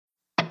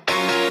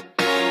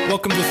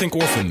Welcome to Think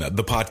Orphan,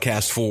 the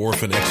podcast for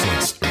orphan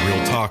excellence.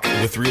 Real talk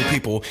with real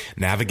people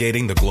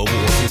navigating the global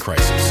orphan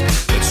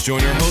crisis. Let's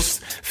join our hosts,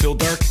 Phil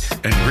Dark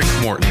and Rick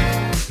Morton.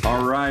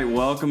 All right,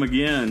 welcome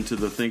again to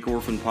the Think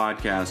Orphan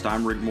podcast.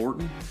 I'm Rick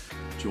Morton,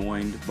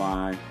 joined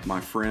by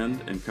my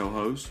friend and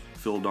co-host,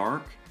 Phil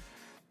Dark.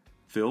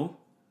 Phil,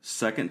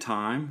 second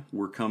time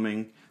we're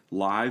coming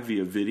live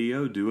via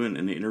video, doing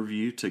an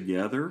interview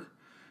together.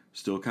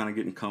 Still kind of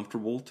getting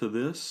comfortable to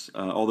this,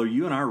 although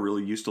you and I are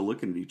really used to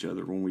looking at each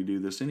other when we do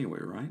this anyway,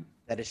 right?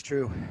 That is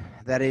true.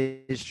 That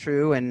is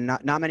true, and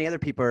not many other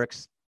people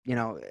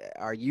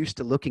are used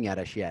to looking at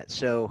us yet.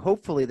 So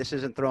hopefully this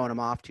isn't throwing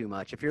them off too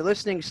much. If you're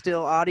listening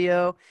still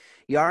audio,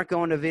 you aren't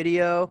going to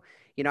video,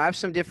 I have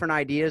some different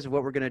ideas of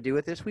what we're going to do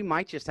with this. We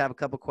might just have a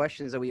couple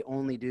questions that we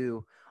only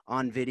do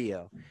on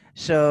video,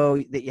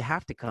 so that you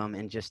have to come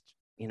and just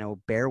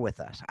bear with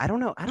us. I don't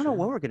know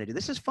what we're going to do.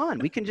 This is fun.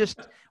 We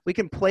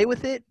can play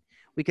with it.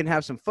 We can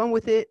have some fun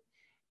with it.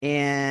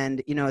 And,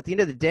 at the end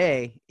of the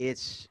day,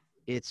 it's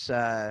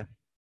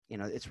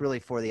really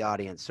for the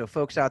audience. So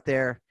folks out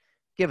there,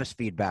 give us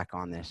feedback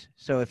on this.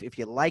 So if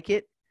you like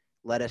it,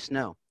 let us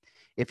know.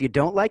 If you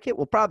don't like it,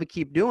 we'll probably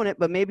keep doing it,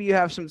 but maybe you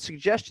have some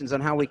suggestions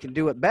on how we can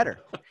do it better.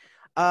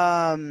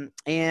 My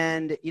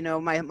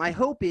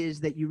hope is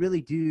that you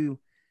really do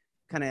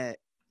kind of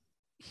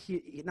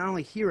not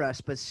only hear us,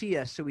 but see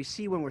us. So we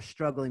see when we're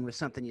struggling with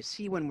something. You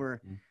see when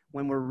we're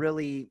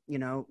really,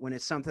 when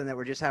it's something that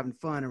we're just having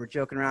fun or we're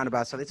joking around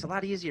about. So it's a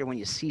lot easier when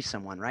you see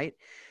someone, right?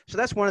 So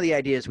that's one of the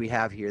ideas we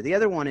have here. The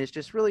other one is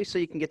just really so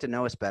you can get to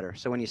know us better.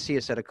 So when you see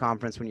us at a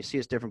conference, when you see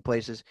us different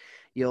places,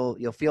 you'll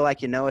feel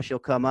like you know us. You'll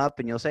come up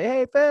and you'll say,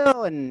 "Hey,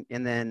 Phil," and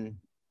then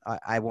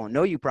I won't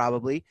know you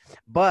probably,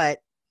 but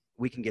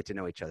we can get to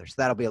know each other. So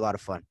that'll be a lot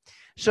of fun.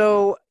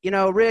 So,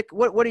 Rick,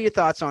 what are your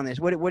thoughts on this?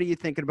 What are you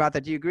thinking about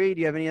that? Do you agree? Do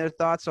you have any other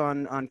thoughts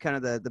on kind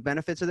of the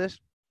benefits of this?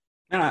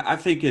 And I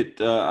think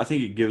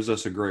it gives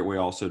us a great way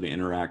also to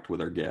interact with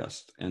our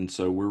guests. And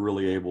so we're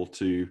really able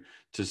to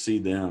see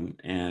them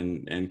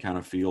and kind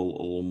of feel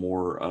a little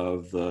more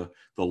of the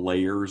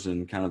layers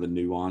and kind of the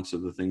nuance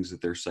of the things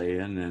that they're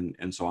saying.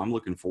 And so I'm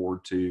looking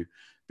forward to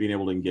being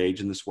able to engage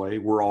in this way.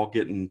 We're all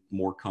getting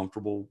more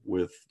comfortable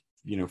with,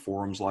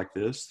 forums like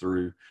this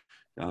through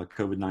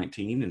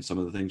COVID-19 and some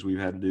of the things we've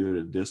had to do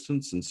at a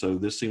distance. And so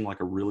this seemed like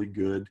a really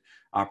good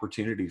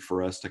opportunity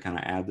for us to kind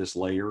of add this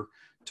layer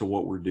to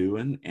what we're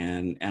doing.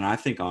 And I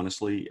think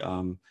honestly,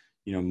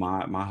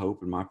 my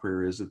hope and my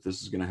prayer is that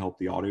this is going to help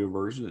the audio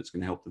version. It's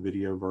going to help the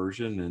video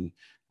version.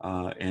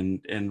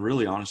 And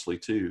really honestly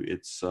too,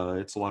 it's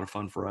a lot of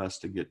fun for us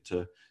to get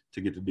to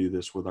do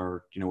this with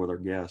our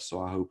guests. So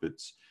I hope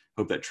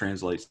that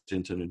translates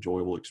into an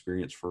enjoyable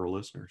experience for our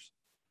listeners.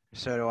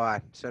 So do I.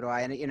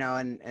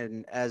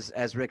 And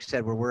as Rick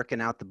said, we're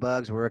working out the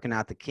bugs, we're working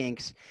out the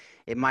kinks.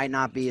 It might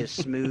not be as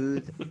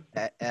smooth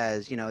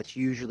as, it's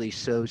usually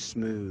so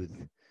smooth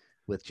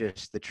with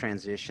just the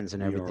transitions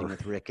and everything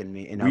with Rick and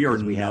me. We are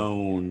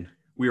known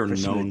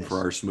for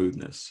our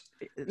smoothness.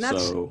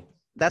 That's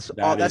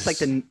like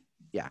the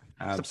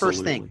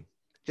first thing.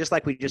 Just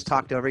like we just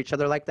talked over each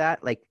other like that,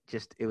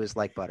 it was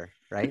like butter,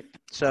 right?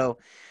 So,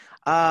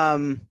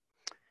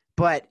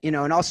 but, in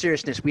all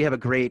seriousness, we have a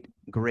great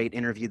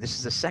interview. This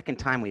is the second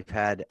time we've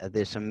had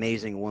this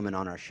amazing woman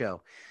on our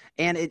show.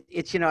 And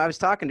it's I was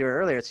talking to her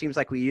earlier. It seems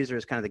like we use her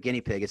as kind of the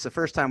guinea pig. It's the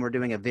first time we're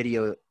doing a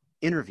video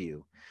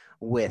interview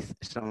with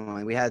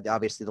someone. We had,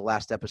 obviously, the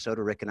last episode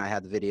where Rick and I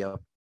had the video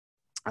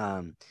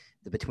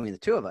between the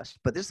two of us.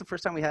 But this is the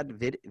first time we had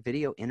a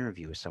video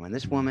interview with someone.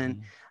 This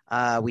woman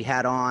we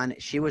had on,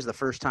 she was the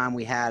first time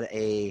we had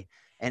an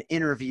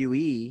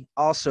interviewee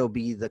also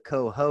be the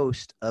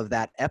co-host of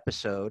that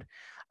episode.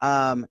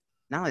 Not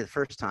only the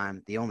first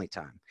time, the only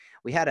time.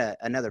 We had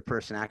another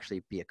person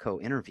actually be a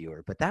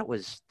co-interviewer, but that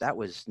was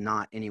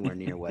not anywhere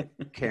near what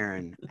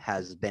Karen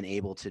has been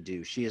able to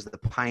do. She is the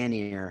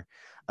pioneer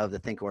of the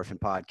Think Orphan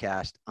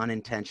podcast,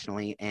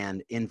 unintentionally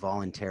and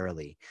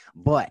involuntarily.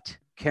 But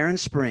Karen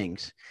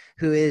Springs,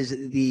 who is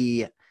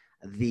the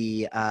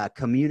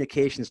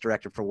communications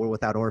director for World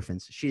Without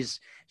Orphans,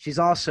 she's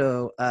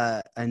also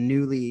a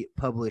newly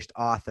published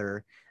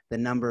author, the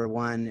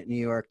 #1 New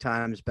York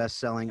Times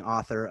bestselling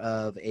author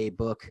of a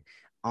book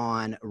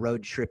on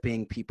road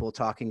tripping, people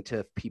talking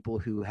to people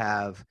who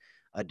have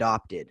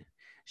adopted.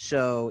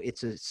 So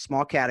it's a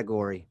small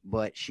category,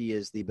 but she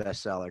is the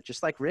bestseller,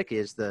 just like Rick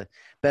is the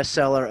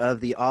bestseller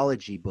of the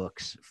ology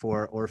books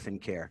for orphan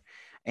care.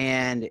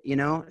 And,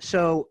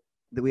 so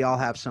that we all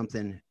have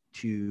something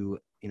to,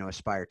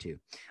 aspire to.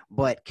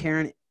 But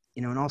Karen,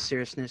 in all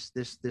seriousness,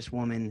 this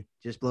woman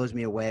just blows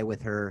me away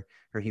with her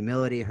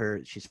humility.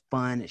 She's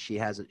fun. She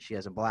has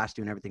a blast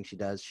doing everything she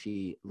does.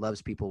 She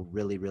loves people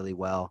really, really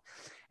well.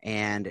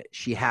 And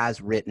she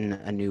has written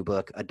a new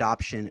book,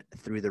 Adoption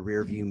Through the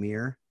Rearview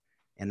Mirror.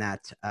 And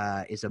that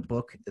is a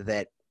book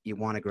that you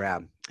want to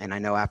grab. And I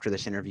know after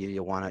this interview,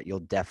 you'll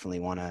definitely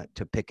want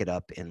to pick it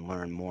up and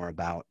learn more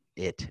about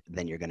it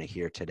than you're going to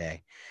hear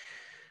today.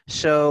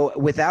 So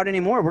without any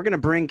more, we're going to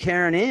bring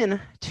Karen in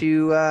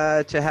to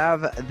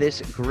have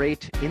this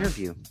great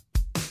interview.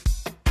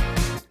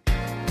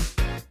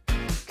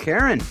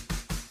 Karen,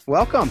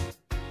 welcome.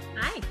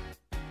 Hi.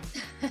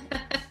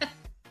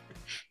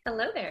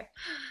 Hello there.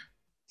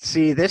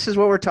 See, this is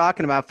what we're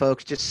talking about,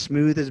 folks. Just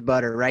smooth as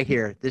butter right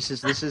here. This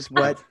is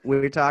what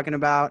we're talking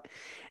about.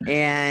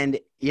 And,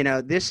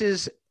 this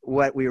is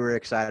what we were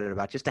excited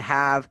about, just to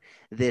have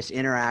this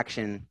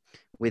interaction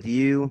with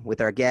you,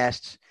 with our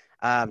guests,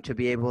 to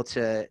be able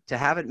to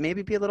have it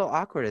maybe be a little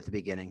awkward at the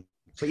beginning.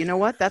 But you know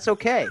what? That's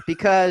okay,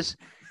 because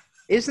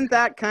isn't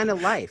that kind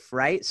of life,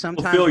 right?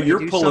 Sometimes Phil, when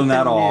you're pulling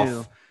that off.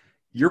 new,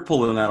 You're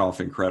pulling that off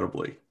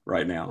incredibly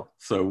right now.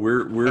 So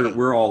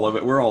we're all of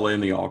it. We're all in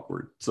the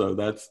awkward. So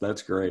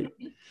that's great.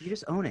 You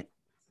just own it.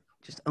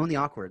 Just own the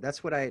awkward.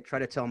 That's what I try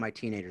to tell my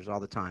teenagers all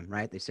the time,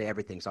 right? They say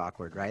everything's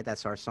awkward, right?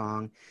 That's our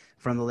song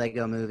from the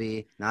Lego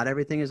movie. Not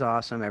everything is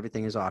awesome.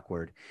 Everything is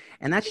awkward.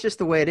 And that's just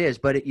the way it is.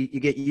 But you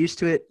get used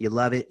to it. You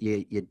love it.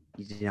 You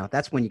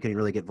that's when you can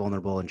really get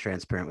vulnerable and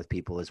transparent with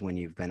people, is when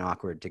you've been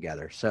awkward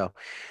together. So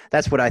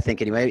that's what I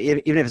think anyway.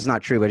 Even if it's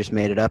not true, I just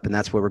made it up, and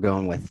that's what we're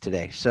going with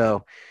today.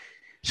 So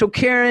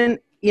Karen,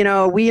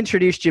 we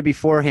introduced you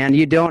beforehand.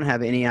 You don't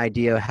have any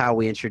idea how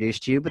we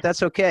introduced you, but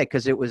that's okay,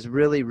 because it was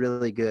really,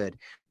 really good.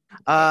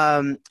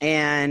 Karen,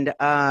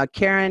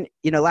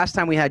 last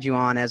time we had you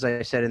on, as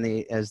I said in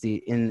the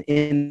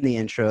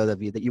intro,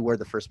 that you were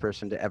the first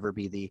person to ever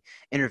be the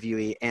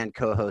interviewee and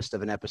co-host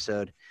of an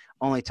episode.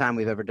 Only time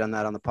we've ever done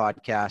that on the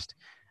podcast,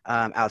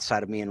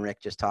 outside of me and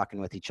Rick just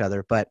talking with each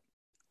other. But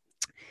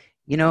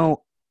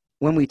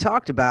when we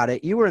talked about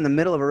it, you were in the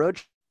middle of a road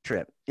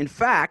trip. In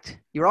fact,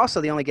 you're also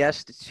the only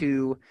guest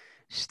to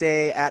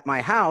stay at my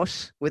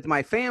house with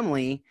my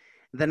family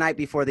the night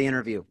before the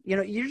interview.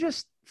 You're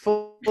just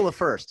full of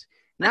first.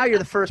 Now you're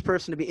the first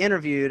person to be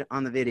interviewed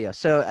on the video.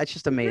 So it's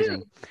just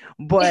amazing.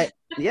 But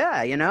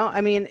yeah,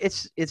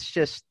 it's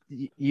just,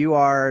 we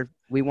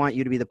want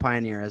you to be the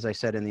pioneer, as I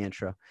said in the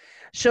intro.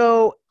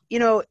 So,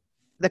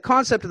 the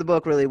concept of the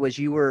book really was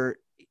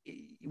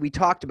we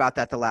talked about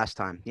that the last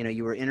time.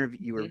 You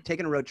were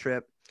taking a road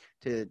trip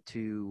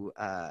to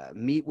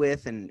meet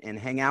with and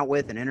hang out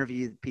with and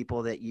interview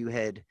people that you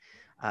had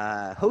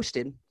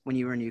hosted when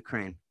you were in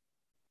Ukraine.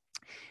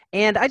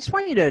 And I just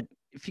want you to,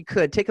 if you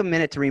could, take a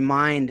minute to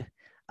remind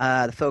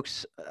the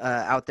folks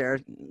out there,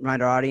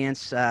 remind our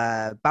audience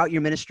about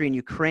your ministry in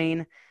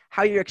Ukraine,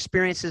 how your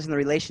experiences and the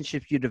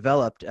relationships you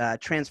developed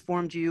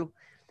transformed you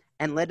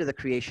and led to the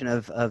creation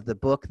of the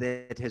book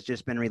that has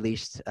just been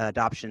released,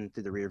 Adoption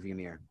Through the Rearview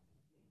Mirror.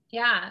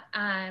 Yeah.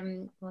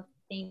 Well,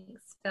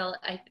 thanks, Phil.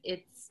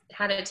 It's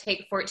had to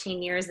take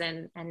 14 years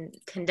and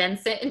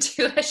condense it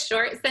into a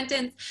short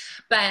sentence.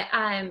 But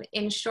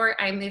in short,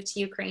 I moved to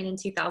Ukraine in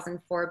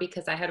 2004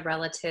 because I had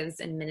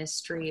relatives in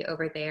ministry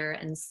over there.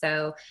 And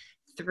so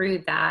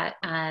through that,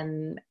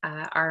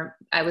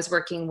 I was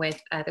working with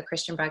the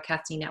Christian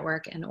Broadcasting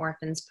Network and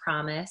Orphans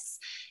Promise.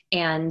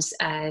 And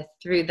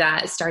through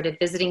that, started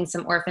visiting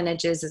some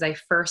orphanages as I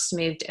first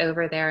moved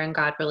over there, and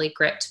God really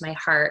gripped my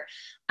heart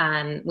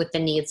with the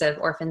needs of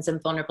orphans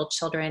and vulnerable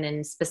children,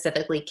 and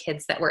specifically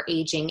kids that were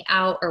aging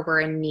out or were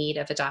in need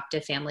of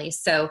adoptive families.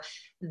 So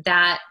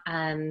that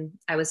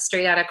I was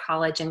straight out of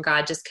college, and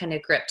God just kind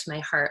of gripped my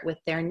heart with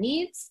their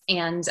needs.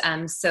 And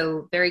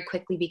so very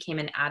quickly became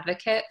an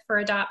advocate for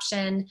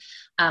adoption,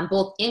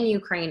 both in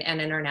Ukraine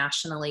and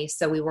internationally.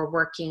 So we were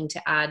working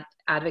to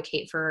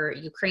advocate for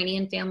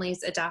Ukrainian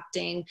families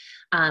adopting,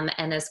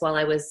 and as well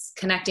I was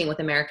connecting with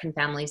American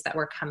families that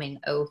were coming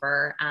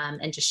over,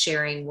 and just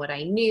sharing what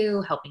I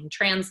knew, helping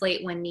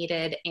translate when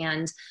needed.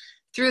 And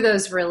through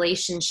those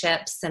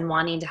relationships and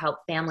wanting to help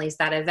families,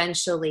 that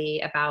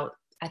eventually,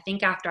 I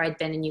think after I'd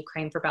been in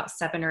Ukraine for about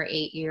 7 or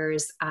 8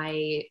 years,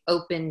 I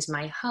opened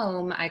my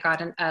home. I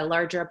got a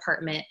larger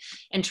apartment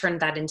and turned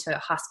that into a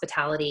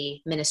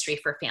hospitality ministry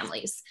for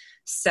families.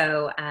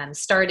 So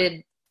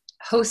started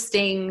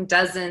hosting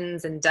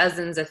dozens and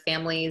dozens of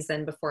families.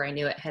 And before I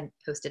knew it, had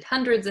hosted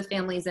hundreds of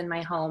families in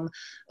my home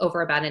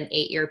over about an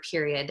 8-year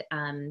period.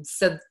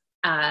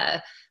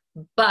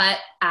 But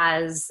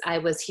as I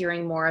was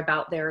hearing more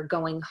about their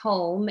going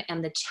home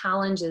and the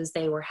challenges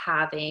they were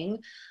having,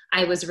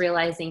 I was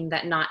realizing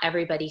that not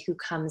everybody who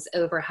comes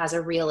over has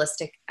a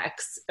realistic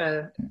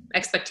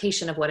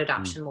expectation of what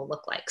adoption will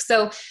look like.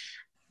 So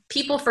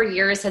people for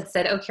years had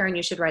said, "Oh, Karen,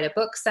 you should write a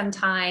book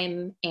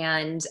sometime."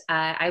 And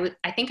I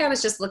think I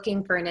was just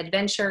looking for an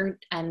adventure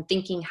and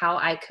thinking how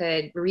I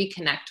could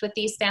reconnect with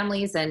these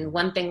families. And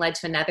one thing led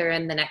to another.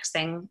 And the next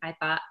thing I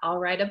thought, I'll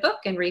write a book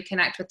and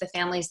reconnect with the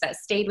families that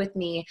stayed with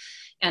me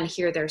and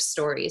hear their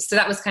stories. So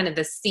that was kind of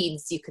the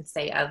seeds, you could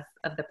say, of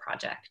the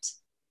project.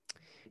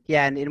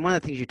 Yeah, and one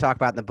of the things you talk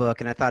about in the book,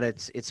 and I thought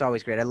it's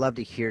always great. I love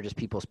to hear just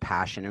people's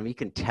passion, and you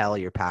can tell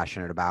you're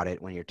passionate about it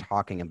when you're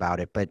talking about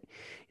it. But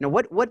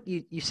what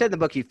you said in the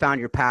book, you found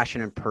your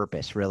passion and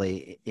purpose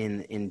really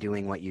in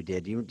doing what you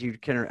did. You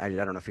can, I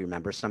don't know if you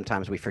remember.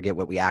 Sometimes we forget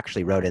what we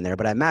actually wrote in there,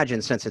 but I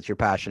imagine since it's your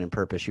passion and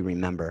purpose, you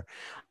remember.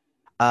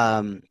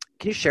 Can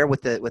you share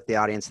with the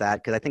audience that,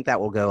 because I think that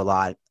will go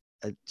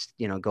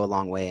a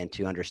long way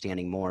into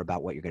understanding more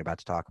about what you're about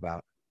to talk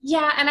about.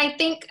 Yeah, and I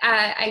think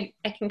I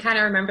can kind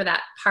of remember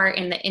that part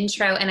in the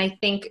intro. And I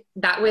think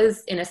that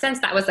was, in a sense,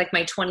 that was like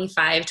my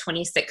 25,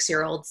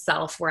 26-year-old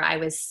self, where I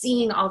was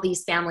seeing all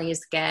these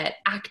families get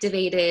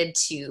activated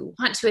to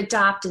want to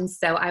adopt. And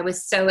so I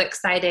was so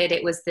excited.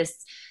 It was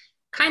this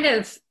kind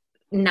of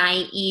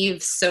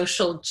naive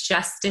social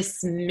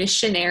justice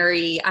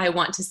missionary. I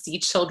want to see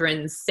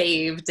children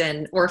saved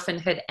and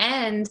orphanhood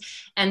end.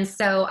 And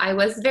so I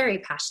was very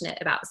passionate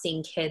about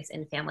seeing kids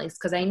in families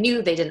because I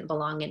knew they didn't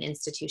belong in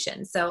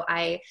institutions.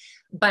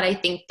 But I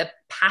think the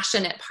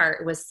passionate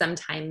part was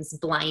sometimes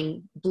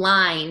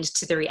blind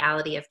to the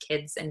reality of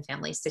kids and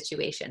family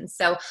situations.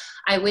 So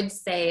I would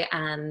say,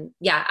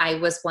 I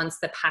was once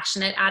the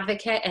passionate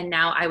advocate, and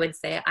now I would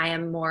say I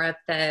am more of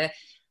the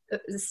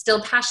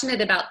still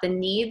passionate about the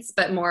needs,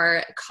 but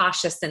more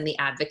cautious in the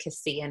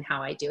advocacy and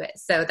how I do it.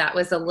 So that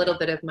was a little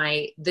bit of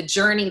the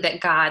journey that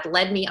God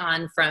led me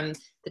on from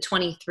the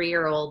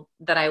 23-year-old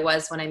that I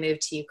was when I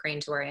moved to Ukraine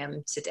to where I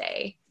am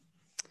today.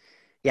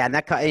 Yeah. And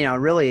that,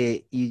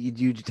 really,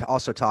 you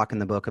also talk in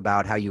the book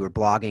about how you were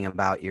blogging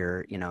about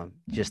your,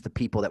 just the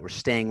people that were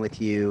staying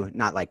with you,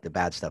 not like the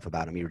bad stuff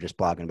about them. You were just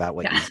blogging about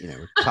what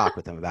you talk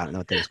with them about and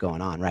what things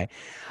going on. Right.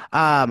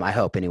 I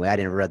hope anyway. I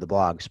didn't read the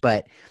blogs,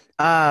 but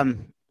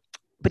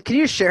can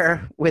you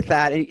share with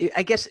that?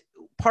 I guess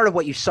part of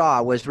what you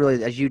saw was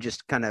really, as you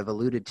just kind of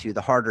alluded to, the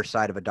harder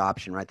side of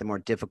adoption, right? The more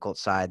difficult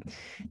side,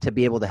 to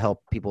be able to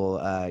help people,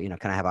 kind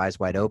of have eyes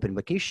wide open.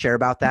 But can you share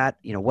about that?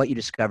 What you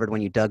discovered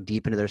when you dug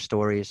deep into their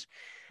stories,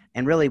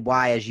 and really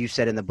why, as you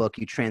said in the book,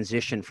 you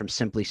transitioned from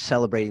simply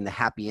celebrating the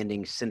happy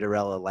ending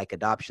Cinderella-like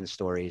adoption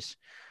stories,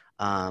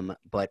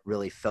 but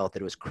really felt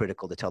that it was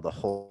critical to tell the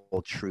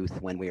whole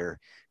truth when we were,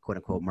 quote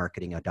unquote,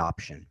 marketing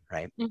adoption,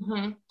 right?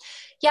 Mm-hmm.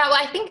 Yeah, well,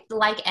 I think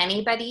like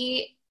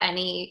anybody,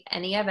 any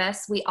of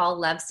us, we all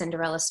love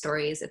Cinderella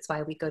stories. It's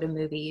why we go to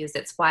movies.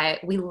 It's why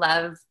we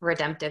love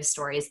redemptive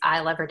stories. I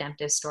love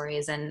redemptive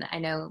stories. And I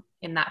know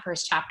in that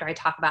first chapter I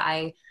talk about,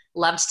 I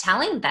loved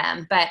telling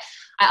them, but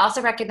I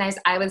also recognized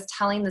I was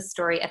telling the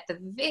story at the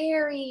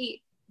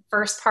very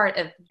first part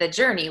of the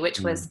journey,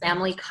 which was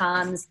family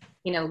comes,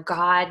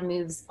 God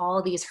moves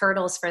all these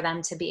hurdles for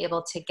them to be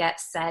able to get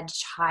said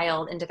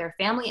child into their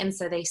family. And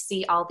so they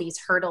see all these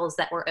hurdles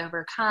that were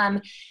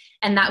overcome.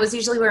 And that was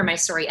usually where my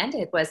story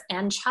ended, was,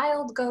 and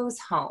child goes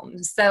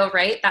home. So,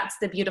 right, that's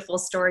the beautiful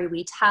story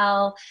we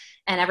tell.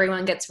 And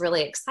everyone gets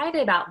really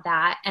excited about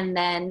that. And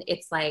then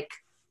it's like,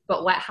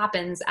 but what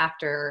happens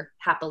after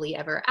happily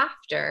ever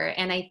after?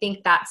 And I think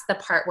that's the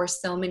part where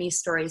so many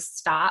stories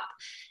stop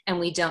and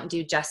we don't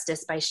do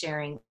justice by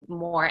sharing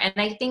more. And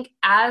I think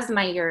as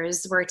my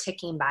years were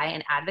ticking by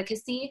in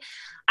advocacy,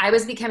 I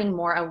was becoming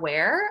more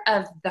aware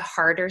of the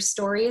harder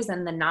stories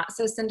and the not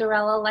so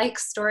Cinderella-like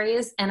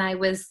stories. And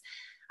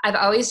I've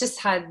always just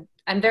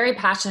I'm very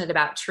passionate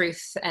about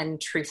truth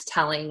and truth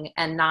telling,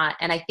 and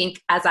I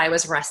think as I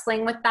was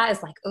wrestling with that,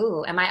 is like,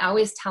 oh, am I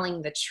always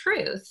telling the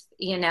truth,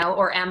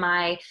 or am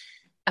I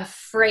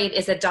afraid?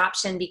 Is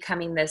adoption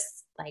becoming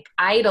this like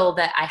idol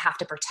that I have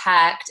to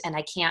protect and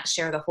I can't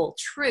share the whole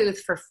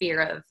truth for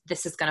fear of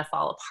this is going to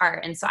fall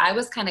apart? And so I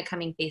was kind of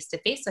coming face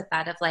to face with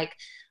that of like,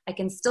 I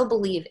can still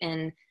believe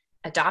in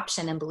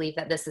adoption and believe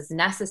that this is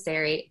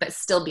necessary, but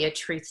still be a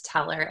truth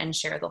teller and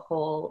share the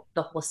whole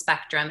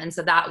spectrum. And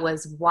so that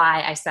was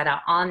why I set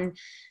out on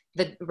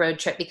the road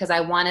trip, because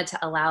I wanted to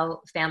allow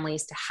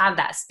families to have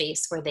that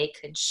space where they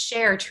could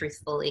share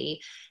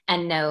truthfully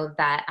and know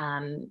that,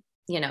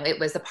 it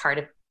was a part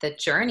of the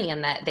journey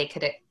and that they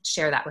could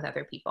share that with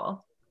other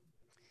people.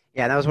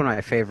 Yeah, that was one of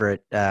my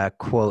favorite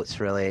quotes,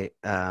 really.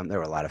 There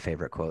were a lot of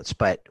favorite quotes,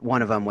 but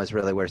one of them was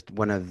really where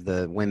one of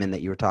the women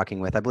that you were talking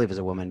with, I believe it was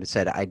a woman, who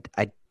said,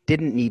 I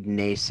didn't need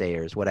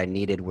naysayers. What I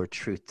needed were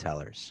truth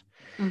tellers.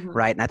 Mm-hmm.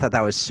 Right. And I thought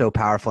that was so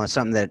powerful, and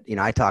something that,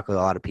 I talk with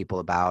a lot of people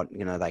about,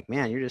 like,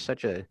 man, you're just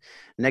such a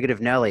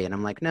negative Nelly. And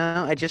I'm like,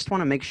 no, I just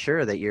want to make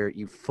sure that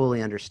you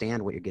fully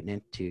understand what you're getting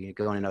into. You're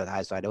going into with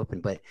eyes wide open.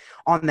 But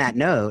on that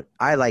note,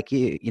 I, like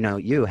you,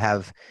 you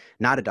have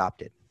not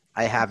adopted.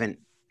 I haven't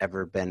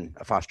ever been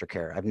a foster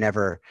care. I've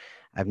never,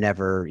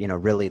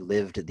 really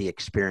lived the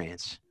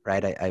experience.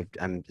 Right.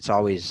 It's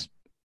always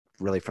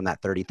really from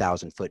that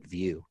 30,000 foot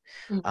view.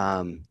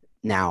 Mm-hmm.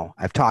 Now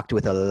I've talked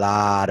with a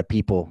lot of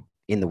people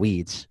in the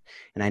weeds,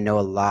 and I know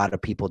a lot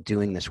of people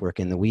doing this work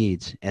in the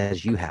weeds,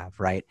 as you have,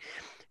 right?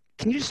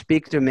 Can you just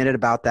speak to a minute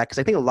about that? Because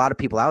I think a lot of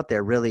people out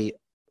there really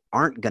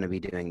aren't going to be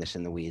doing this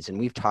in the weeds, and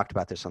we've talked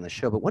about this on the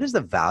show, but what is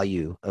the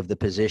value of the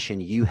position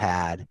you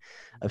had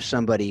of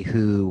somebody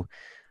who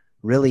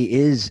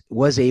really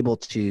was able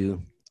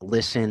to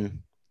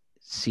listen,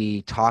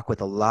 see, talk with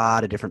a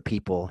lot of different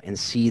people and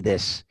see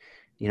this,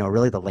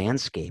 really the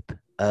landscape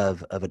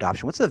of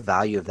adoption? What's the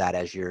value of that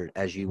as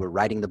you were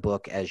writing the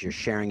book, as you're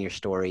sharing your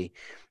story,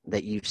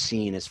 that you've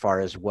seen as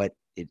far as what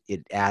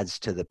it adds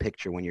to the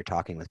picture when you're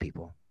talking with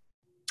people?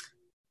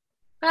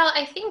 Well,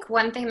 I think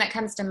one thing that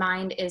comes to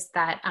mind is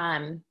that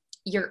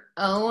your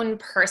own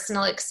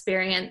personal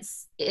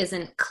experience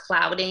isn't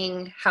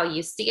clouding how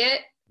you see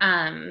it.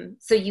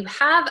 So you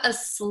have a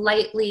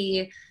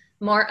slightly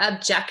more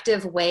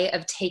objective way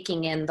of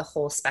taking in the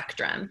whole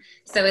spectrum.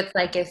 So it's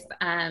like if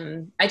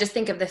I just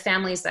think of the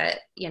families that,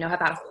 have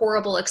had a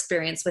horrible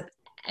experience with,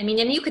 and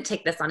you could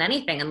take this on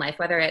anything in life,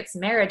 whether it's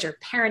marriage or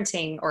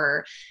parenting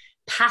or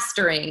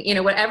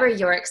pastoring, whatever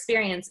your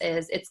experience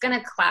is, it's going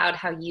to cloud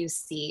how you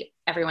see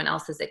everyone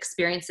else's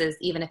experiences,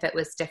 even if it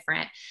was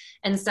different.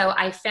 And so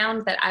I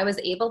found that I was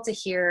able to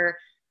hear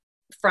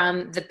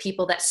from the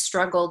people that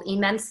struggled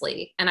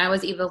immensely. And I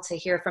was able to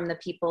hear from the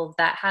people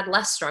that had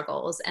less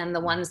struggles, and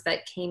the ones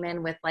that came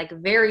in with like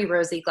very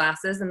rosy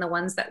glasses, and the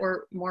ones that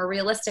were more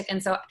realistic.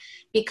 And so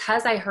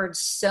because I heard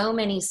so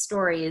many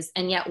stories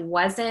and yet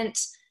wasn't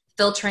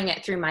filtering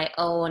it through my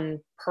own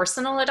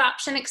personal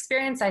adoption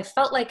experience, I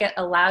felt like it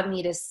allowed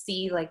me to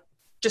see like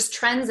just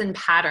trends and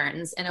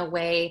patterns in a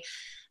way.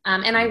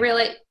 And I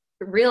really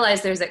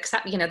realize there's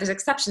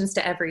exceptions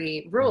to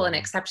every rule and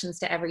exceptions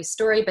to every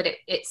story, but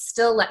it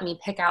still let me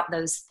pick out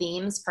those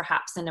themes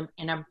perhaps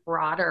in a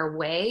broader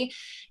way.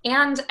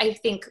 And I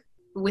think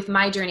with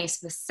my journey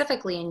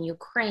specifically in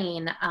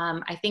Ukraine,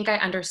 I think I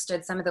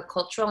understood some of the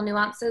cultural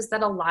nuances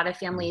that a lot of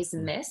families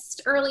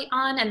missed early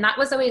on. And that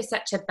was always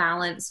such a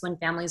balance when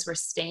families were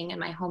staying in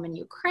my home in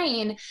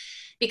Ukraine,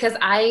 because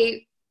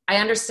I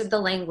understood the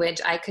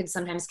language. I could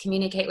sometimes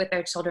communicate with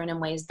their children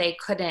in ways they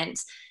couldn't.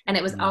 And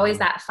it was always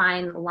that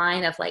fine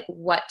line of like,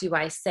 what do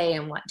I say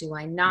and what do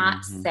I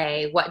not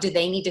say? What do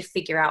they need to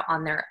figure out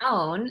on their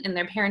own in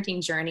their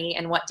parenting journey?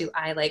 And what do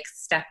I like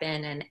step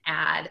in and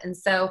add? And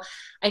so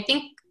I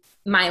think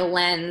my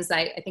lens,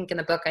 I think in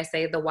the book I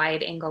say the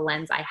wide angle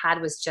lens I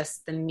had was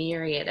just the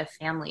myriad of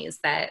families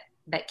that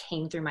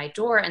came through my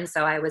door. And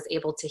so I was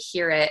able to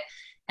hear it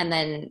and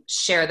then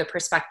share the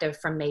perspective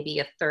from maybe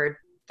a third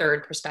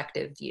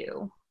perspective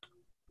view.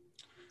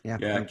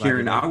 Yeah,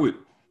 Karen,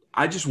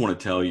 I just want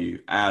to tell you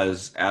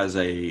as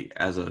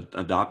an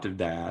adoptive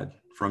dad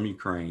from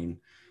Ukraine,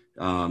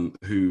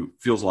 who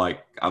feels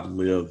like I've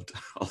lived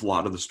a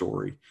lot of the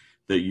story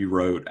that you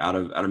wrote out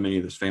of many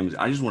of those families.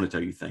 I just want to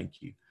tell you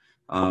thank you.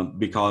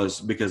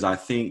 Because I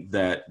think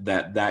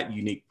that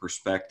unique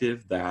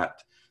perspective,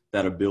 that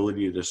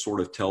ability to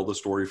sort of tell the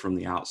story from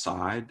the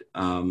outside,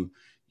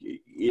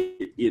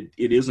 it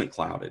isn't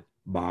clouded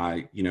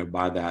by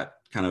that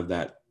kind of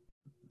that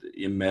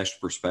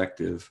enmeshed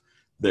perspective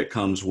that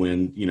comes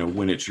when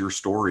it's your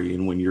story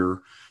and when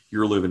you're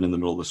living in the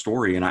middle of the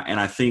story. And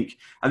I think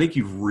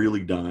you've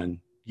really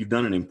done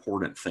an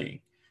important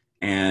thing,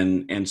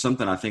 and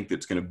something I think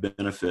that's going to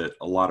benefit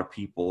a lot of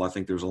people. I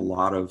think there's a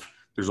lot of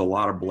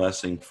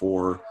blessing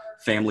for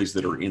families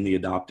that are in the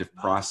adoptive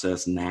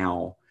process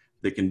now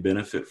that can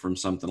benefit from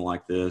something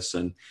like this.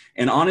 And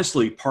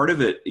honestly, part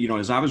of it,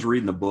 as I was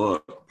reading the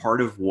book,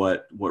 part of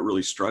what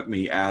really struck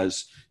me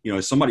as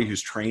somebody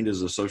who's trained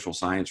as a social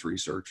science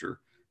researcher,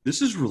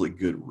 this is really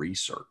good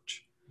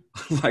research.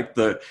 like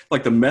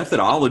the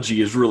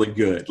methodology is really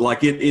good.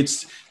 Like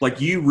it's like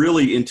you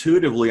really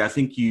intuitively, I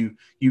think you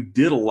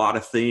did a lot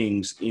of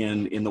things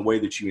in the way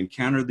that you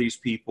encountered these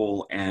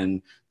people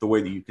and the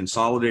way that you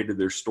consolidated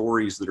their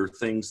stories that are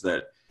things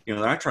that,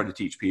 that I tried to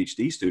teach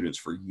PhD students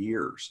for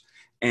years.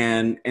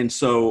 And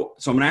so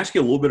I'm going to ask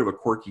you a little bit of a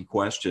quirky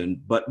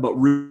question, but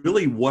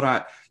really what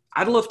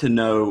I'd love to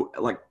know,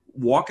 like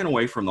walking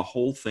away from the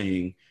whole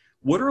thing,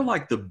 what are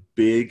like the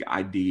big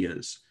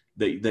ideas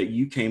that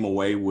you came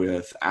away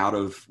with out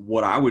of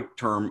what I would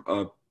term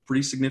a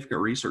pretty significant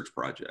research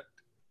project?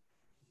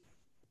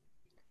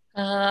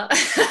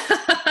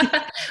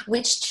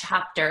 Which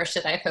chapter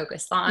should I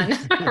focus on?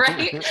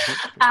 Right?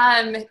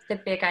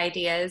 The big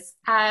ideas.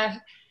 I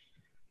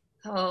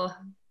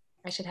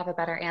should have a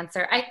better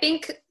answer. I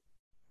think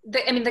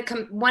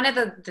one of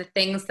the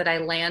things that I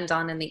land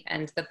on in the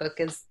end of the book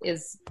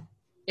is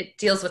it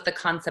deals with the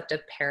concept of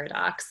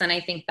paradox. And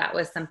I think that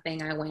was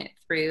something I went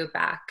through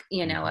back,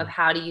 of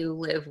how do you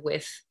live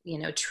with,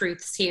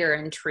 truths here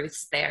and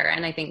truths there.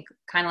 And I think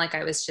kind of like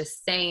I was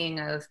just saying,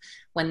 of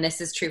when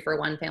this is true for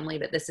one family,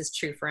 but this is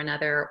true for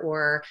another,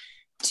 or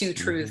two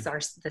truths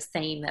are the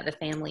same that the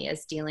family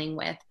is dealing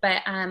with.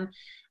 But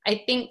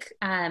I think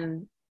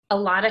a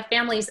lot of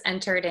families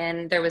entered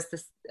in, there was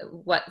this,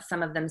 what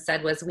some of them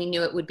said was, we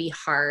knew it would be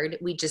hard.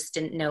 We just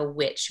didn't know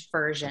which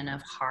version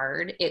of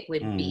hard it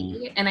would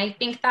be. And I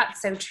think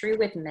that's so true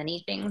with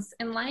many things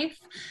in life,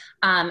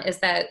 is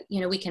that,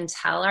 we can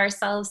tell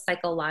ourselves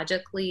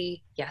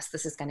psychologically, yes,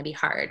 this is going to be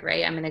hard,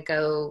 right? I'm going to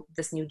go,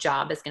 this new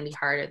job is going to be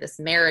hard, or this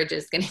marriage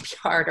is going to be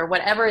hard, or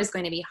whatever is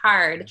going to be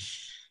hard.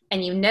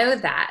 And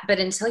that, but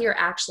until you're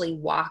actually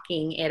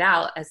walking it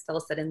out, as Phil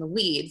said, in the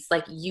weeds,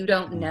 like you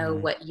don't know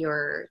what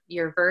your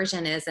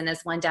version is. And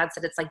as one dad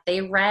said, it's like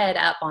they read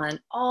up on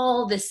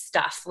all this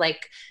stuff,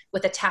 like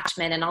with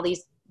attachment and all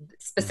these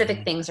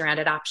specific things around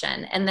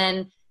adoption. And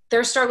then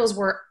their struggles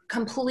were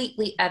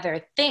completely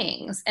other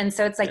things. And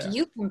so it's like,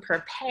 you can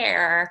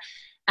prepare,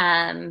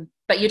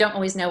 but you don't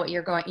always know what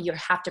you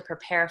have to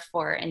prepare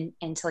for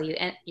until you're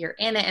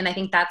in it. And I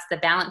think that's the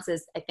balance.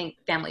 Is I think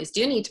families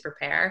do need to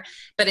prepare,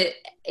 but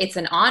it's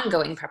an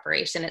ongoing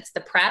preparation. It's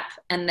the prep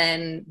and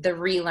then the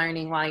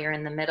relearning while you're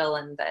in the middle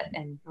and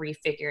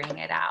refiguring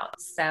it out.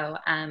 So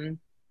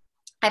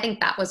I think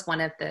that was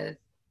one of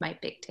my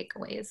big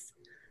takeaways.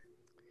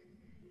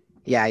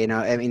 Yeah,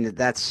 I mean,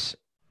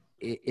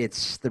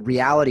 it's the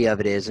reality of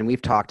it is, and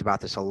we've talked about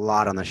this a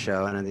lot on the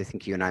show, and I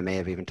think you and I may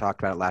have even talked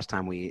about it last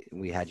time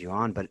we had you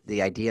on, but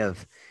the idea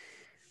of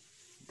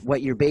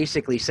what you're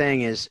basically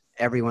saying is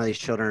every one of these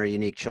children are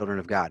unique children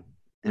of God,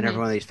 and every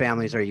one of these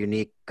families are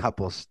unique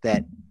couples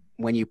that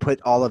when you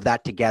put all of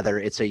that together,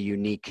 it's a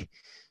unique,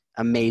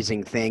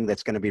 amazing thing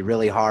that's going to be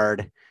really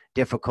hard,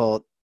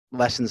 difficult,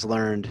 lessons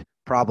learned,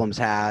 problems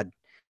had,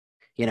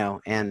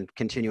 and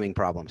continuing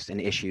problems and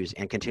issues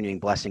and continuing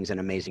blessings and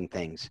amazing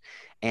things.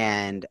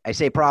 And I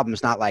say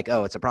problems, not like,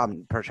 oh, it's a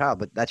problem per child,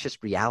 but that's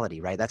just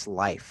reality, right? That's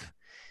life.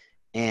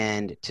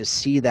 And to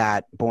see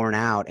that borne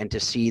out and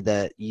to see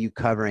you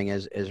covering,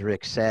 as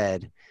Rick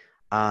said,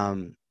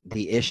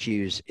 the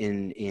issues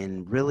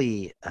in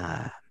really,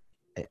 I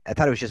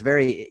thought it was just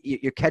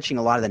you're catching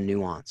a lot of the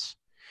nuance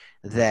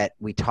that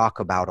we talk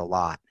about a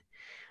lot,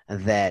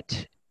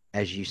 that,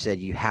 as you said,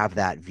 you have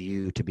that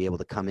view to be able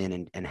to come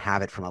in and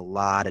have it from a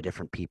lot of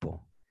different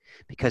people,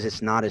 because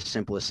it's not as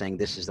simple as saying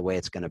this is the way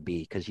it's going to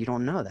be, because you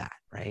don't know that,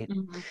 right?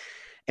 Mm-hmm.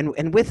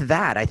 And with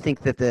that, I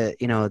think that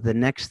the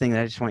next thing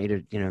that I just want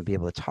you to be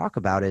able to talk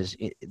about is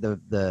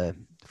the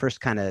first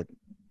kind of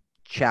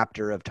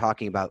chapter of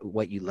talking about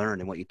what you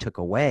learned and what you took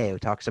away. It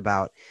talks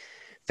about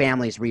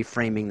families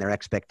reframing their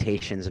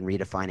expectations and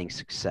redefining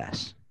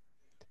success.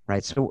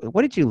 Right. So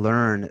what did you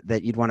learn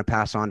that you'd want to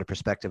pass on to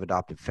prospective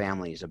adoptive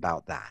families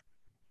about that?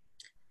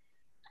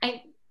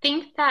 I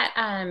think that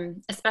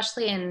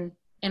especially in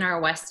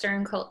our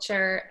Western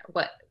culture,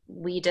 what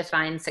we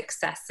define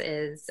success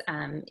is,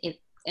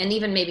 and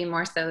even maybe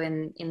more so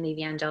in the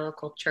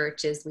evangelical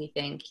church, is we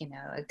think,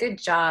 a good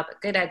job,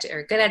 good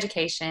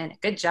education, a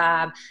good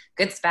job,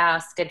 good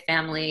spouse, good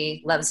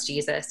family, loves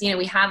Jesus.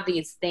 We have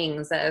these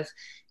things of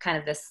kind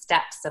of the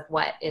steps of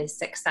what is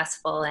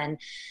successful. And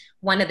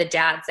one of the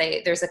dads,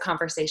 there's a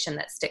conversation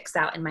that sticks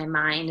out in my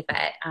mind,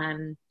 but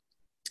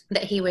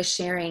that he was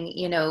sharing,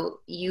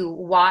 you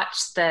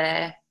watch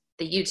the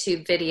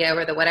YouTube video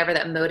or the whatever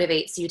that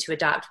motivates you to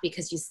adopt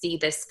because you see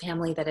this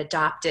family that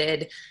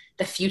adopted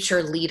the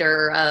future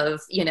leader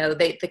of,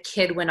 the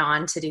kid went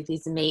on to do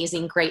these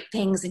amazing, great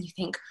things. And you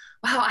think,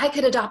 wow, I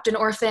could adopt an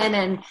orphan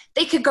and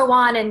they could go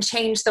on and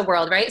change the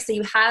world, right? So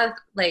you have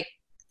like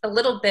a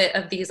little bit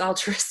of these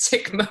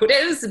altruistic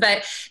motives,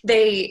 but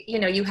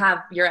you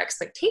have your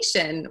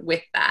expectation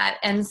with that.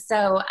 And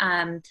so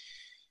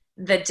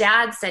the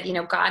dad said,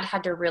 God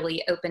had to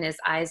really open his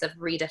eyes of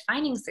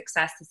redefining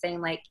success and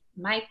saying like,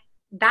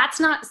 that's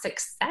not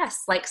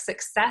success. Like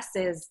success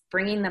is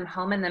bringing them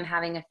home and them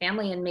having a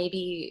family and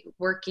maybe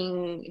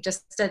working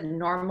just a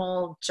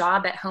normal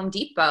job at Home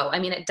Depot. I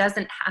mean, it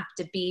doesn't have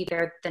to be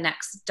they're the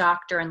next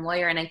doctor and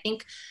lawyer. And I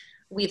think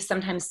we've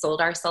sometimes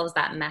sold ourselves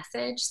that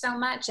message so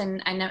much.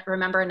 And I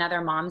remember another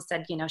mom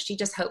said, she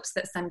just hopes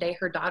that someday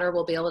her daughter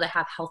will be able to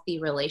have healthy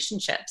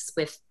relationships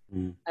with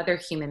other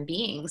human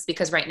beings,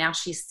 because right now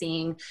she's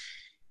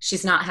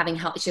not having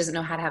health. She doesn't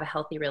know how to have a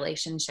healthy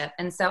relationship.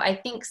 And so I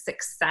think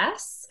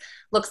success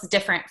looks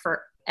different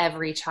for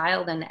every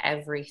child and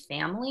every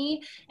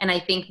family. And I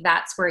think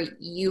that's where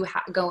you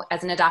go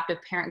as an adoptive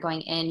parent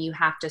going in, you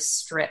have to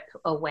strip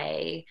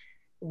away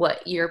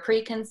what your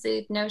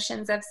preconceived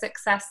notions of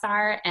success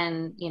are.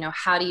 And,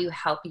 how do you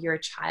help your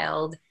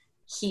child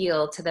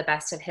heal to the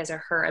best of his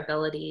or her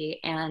ability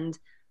and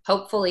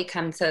hopefully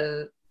come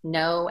to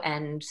know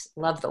and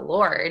love the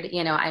Lord.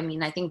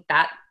 I think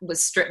that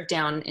was stripped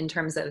down in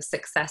terms of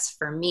success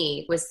for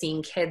me, was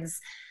seeing kids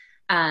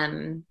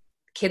that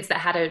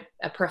had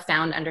a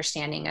profound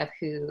understanding of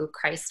who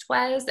Christ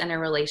was and a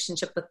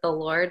relationship with the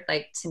Lord.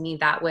 Like, to me,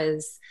 that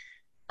was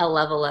a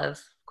level of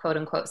quote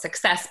unquote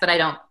success, but I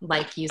don't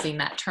like using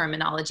that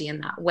terminology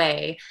in that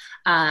way.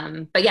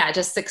 But yeah,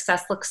 just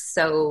success looks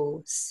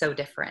so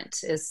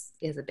different is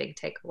a big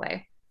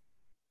takeaway.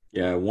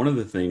 Yeah, one of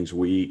the things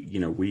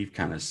we've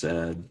kind of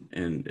said,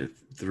 and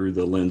through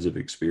the lens of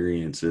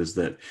experience, is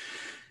that,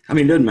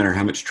 it doesn't matter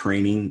how much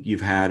training you've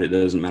had, it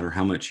doesn't matter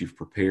how much you've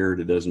prepared,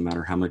 it doesn't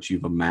matter how much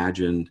you've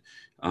imagined,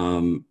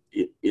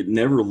 it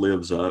never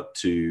lives up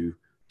to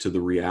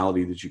the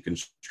reality that you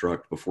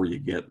construct before you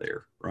get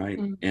there, right?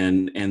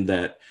 Mm-hmm. And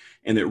that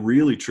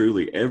really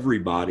truly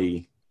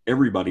everybody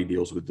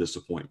deals with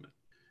disappointment.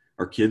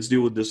 Our kids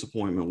deal with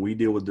disappointment. We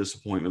deal with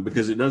disappointment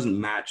because it doesn't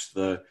match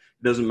the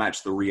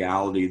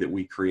reality that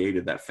we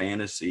created, that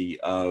fantasy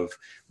of,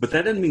 but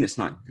that doesn't mean it's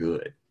not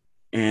good.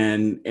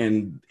 And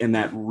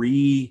that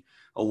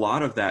a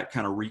lot of that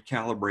kind of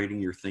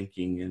recalibrating your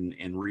thinking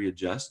and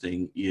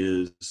readjusting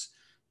is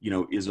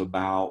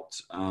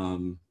about,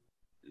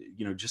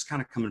 just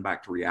kind of coming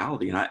back to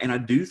reality. And I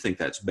do think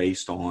that's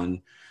based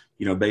on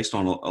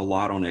a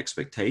lot on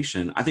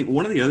expectation. I think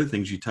one of the other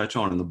things you touch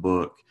on in the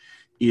book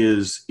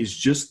is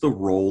just the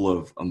role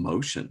of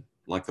emotion,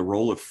 like the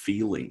role of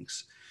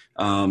feelings.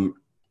 And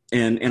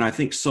I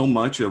think so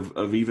much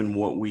of even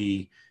what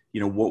we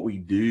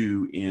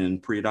do in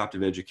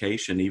pre-adoptive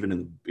education,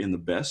 even in the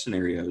best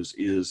scenarios,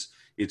 is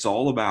it's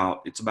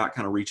about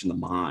kind of reaching the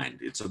mind.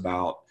 It's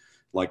about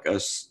like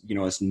us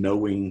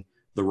knowing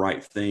the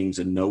right things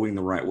and knowing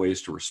the right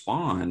ways to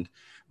respond.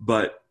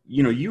 But,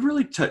 you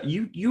really,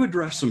 you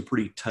address some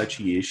pretty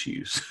touchy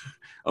issues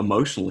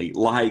emotionally,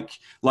 like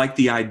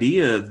the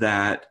idea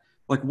that,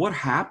 like, what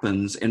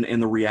happens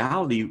and the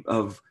reality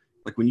of,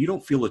 like, when you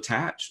don't feel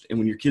attached and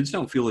when your kids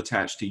don't feel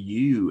attached to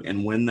you,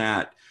 and when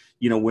that,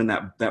 when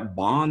that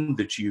bond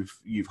that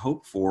you've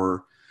hoped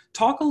for.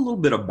 Talk a little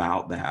bit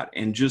about that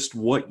and just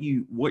what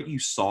you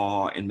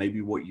saw and maybe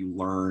what you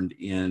learned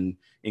in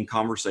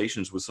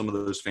conversations with some of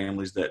those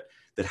families that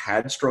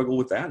had struggled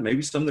with that, and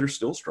maybe some that are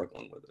still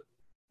struggling with it.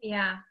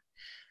 Yeah.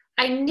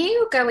 I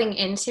knew going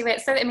into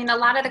it. So, I mean, a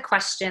lot of the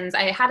questions,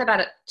 I had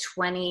about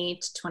 20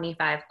 to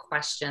 25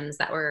 questions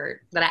that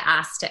I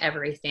asked to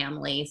every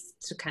family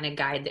to kind of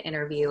guide the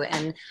interview.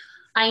 And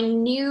I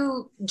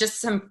knew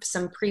just some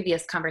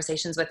previous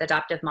conversations with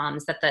adoptive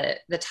moms that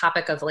the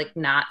topic of, like,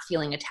 not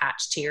feeling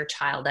attached to your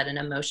child at an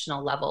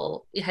emotional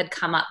level had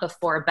come up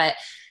before. But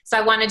so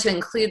I wanted to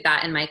include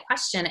that in my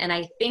question. And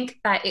I think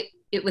that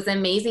it was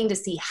amazing to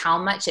see how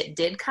much it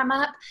did come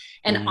up,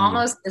 and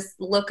almost this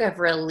look of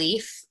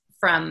relief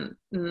from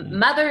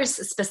mothers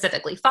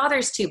specifically,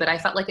 fathers too, but I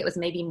felt like it was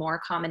maybe more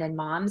common in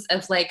moms,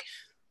 of, like,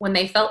 when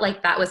they felt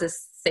like that was a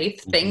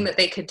safe thing that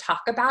they could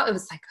talk about, it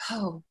was like,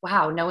 oh,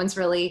 wow, no one's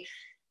really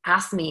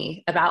asked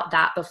me about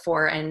that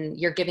before, and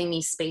you're giving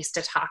me space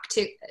to talk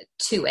to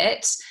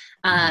it,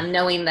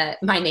 knowing that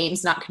my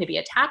name's not going to be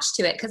attached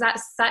to it, because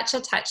that's such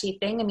a touchy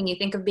thing. I mean, you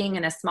think of being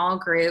in a small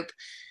group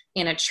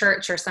in a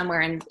church or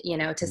somewhere, and,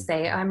 to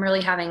say, I'm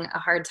really having a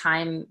hard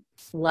time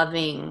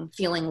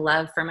feeling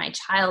love for my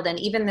child. And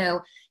even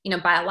though,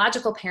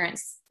 biological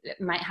parents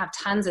might have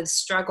tons of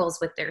struggles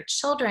with their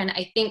children,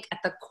 I think at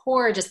the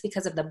core, just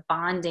because of the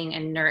bonding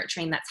and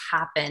nurturing that's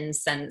happened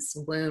since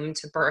womb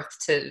to birth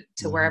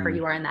to wherever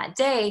you are in that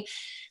day,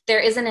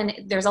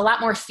 there's a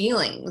lot more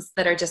feelings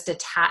that are just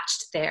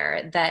attached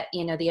there that,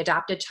 the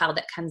adopted child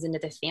that comes into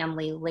the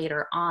family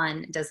later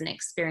on doesn't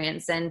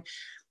experience. And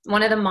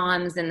one of the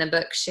moms in the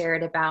book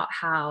shared about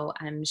how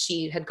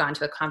she had gone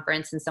to a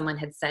conference and someone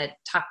had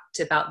talked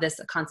about this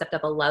concept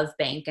of a love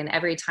bank. And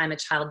every time a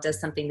child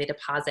does something, they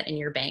deposit in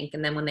your bank.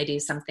 And then when they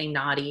do something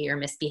naughty or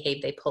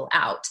misbehave, they pull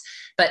out.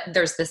 But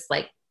there's this,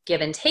 like,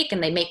 give and take,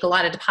 and they make a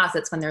lot of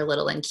deposits when they're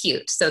little and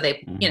cute. So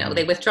they,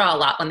 they withdraw a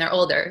lot when they're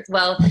older.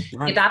 Well,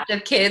 the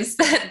adoptive kids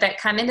that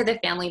come into the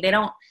family,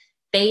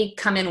 they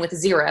come in with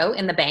zero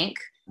in the bank,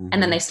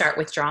 and then they start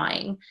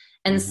withdrawing.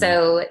 And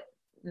so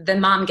the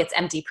mom gets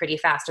empty pretty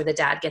fast, or the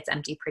dad gets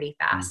empty pretty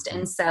fast.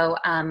 And so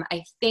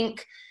I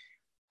think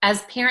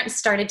as parents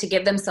started to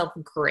give themselves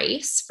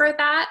grace for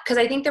that, because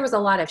I think there was a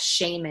lot of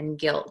shame and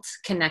guilt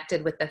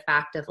connected with the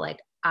fact of, like,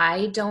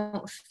 I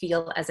don't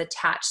feel as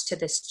attached to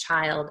this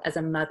child as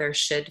a mother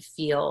should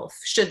feel,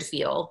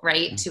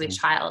 right, to a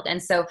child.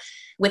 And so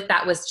with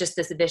that was just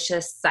this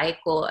vicious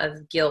cycle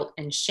of guilt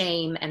and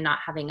shame and not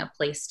having a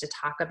place to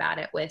talk about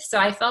it with. So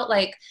I felt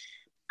like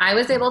I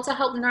was able to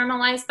help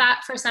normalize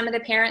that for some of the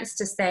parents,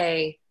 to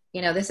say,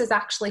 this is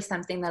actually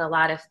something that a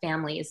lot of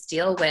families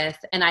deal with.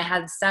 And I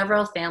had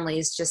several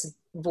families just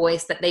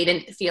voice that they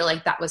didn't feel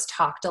like that was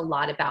talked a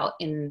lot about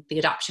in the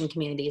adoption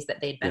communities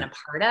that they'd been a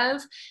part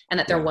of, and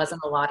that there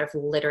wasn't a lot of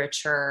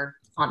literature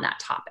on that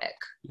topic.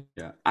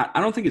 Yeah.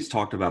 I don't think it's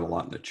talked about a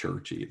lot in the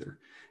church either.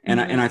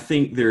 And I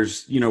think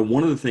there's,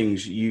 one of the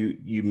things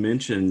you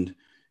mentioned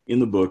in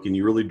the book, and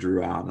you really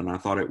drew out, and I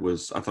thought it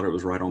was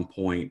right on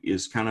point,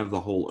 is kind of the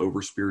whole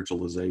over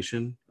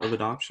spiritualization of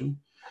adoption.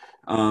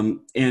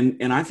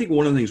 And I think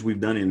one of the things we've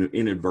done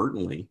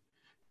inadvertently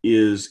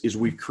is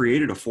we've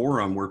created a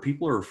forum where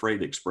people are afraid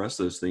to express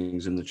those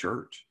things in the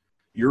church.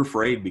 You're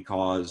afraid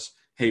because,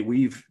 hey,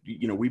 we've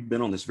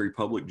been on this very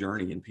public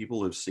journey, and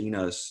people have seen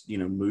us,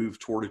 move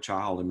toward a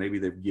child, and maybe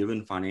they've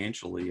given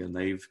financially, and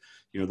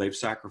they've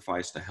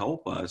sacrificed to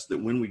help us,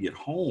 that when we get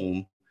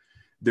home,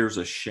 there's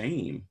a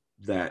shame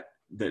that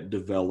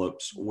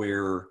develops,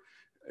 where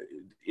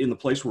in the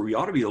place where we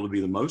ought to be able to be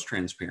the most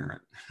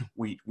transparent,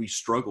 we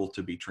struggle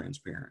to be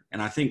transparent.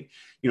 And I think,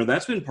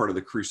 that's been part of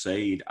the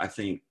crusade, I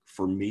think,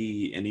 for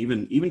me, and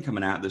even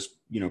coming at this,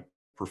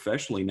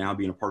 professionally now,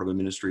 being a part of a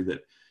ministry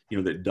that,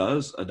 that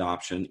does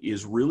adoption,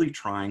 is really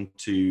trying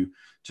to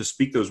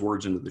speak those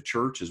words into the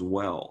church as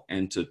well,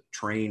 and to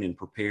train and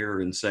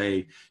prepare and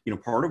say,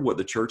 part of what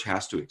the church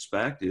has to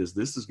expect is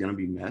this is going to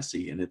be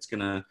messy, and it's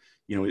going to,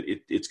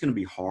 it's going to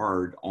be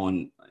hard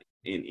in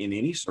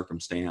any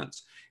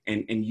circumstance.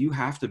 And you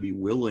have to be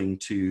willing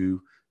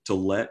to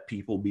let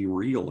people be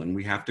real. And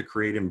we have to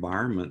create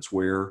environments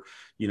where,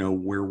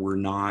 where we're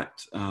not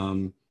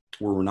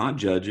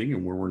judging,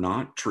 and where we're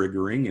not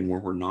triggering, and where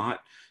we're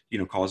not,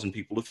 causing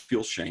people to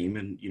feel shame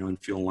and,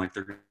 and feeling like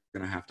they're going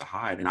to have to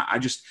hide. And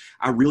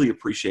I really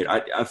appreciate,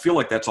 I feel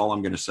like that's all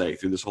I'm going to say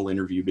through this whole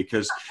interview,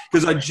 because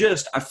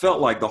I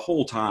felt like the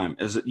whole time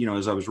as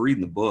I was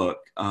reading the book,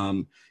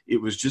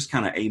 it was just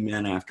kind of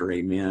amen after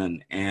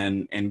amen,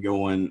 and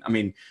going, I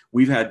mean,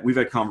 we've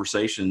had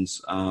conversations,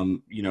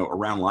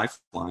 around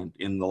Lifeline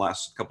in the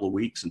last couple of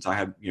weeks since I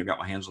had, got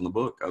my hands on the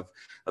book,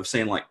 of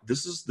saying, like,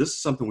 this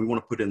is something we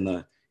want to put in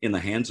in the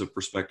hands of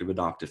prospective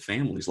adoptive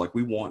families. Like,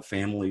 we want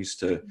families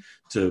to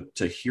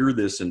hear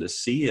this and to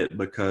see it,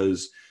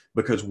 because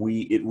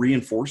it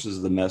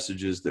reinforces the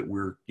messages that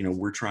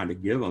we're trying to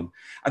give them.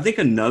 I think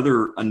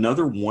another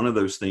one of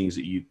those things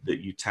that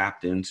you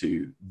tapped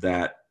into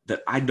that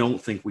I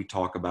don't think we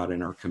talk about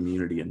in our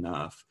community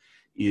enough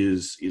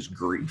is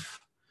grief.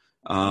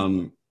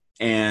 And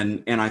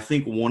I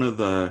think one of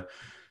the,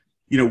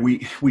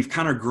 we've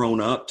kind of grown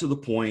up to the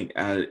point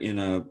in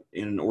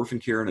an orphan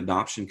care and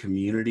adoption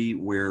community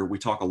where we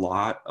talk a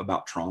lot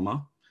about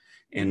trauma,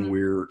 and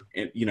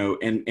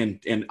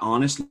and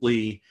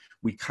honestly,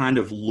 we kind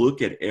of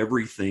look at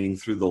everything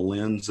through the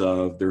lens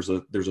of there's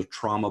a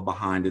trauma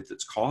behind it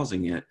that's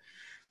causing it.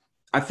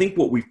 I think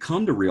what we've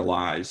come to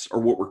realize,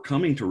 or what we're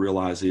coming to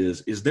realize,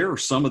 is there are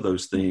some of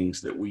those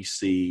things that we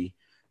see.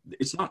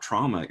 It's not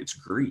trauma, it's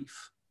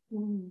grief.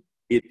 Mm.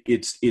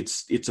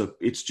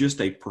 It's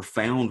just a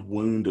profound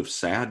wound of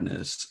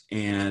sadness,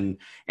 and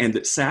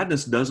that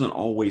sadness doesn't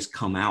always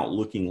come out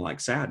looking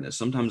like sadness.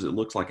 Sometimes it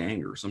looks like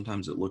anger.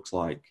 Sometimes it looks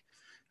like,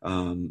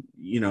 and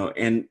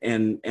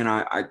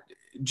I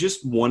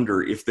just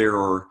wonder if there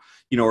are,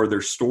 are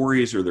there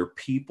stories, or there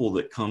people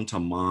that come to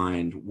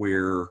mind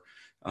where,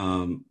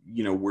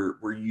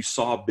 where you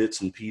saw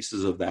bits and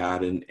pieces of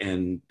that,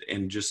 and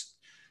just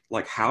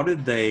like, how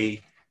did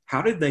they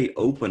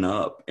open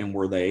up, and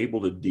were they able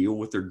to deal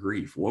with their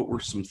grief? What were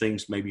some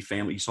things maybe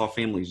you saw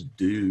families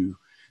do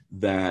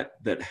that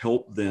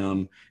help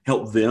them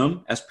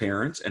as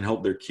parents, and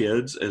help their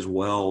kids as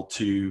well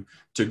to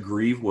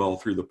grieve well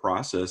through the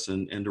process,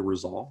 and to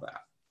resolve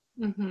that?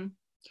 Mm-hmm.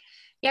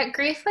 Yeah,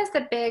 grief was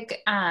a big,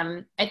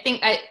 I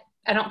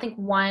don't think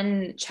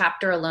one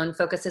chapter alone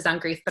focuses on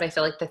grief, but I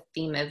feel like the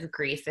theme of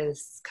grief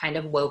is kind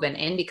of woven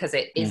in, because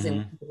it is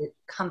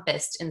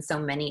encompassed in so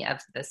many of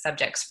the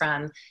subjects,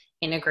 from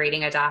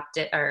integrating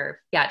adopted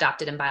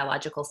and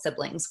biological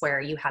siblings,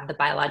 where you have the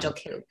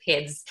biological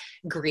kids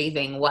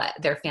grieving what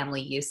their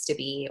family used to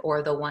be,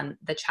 or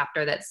the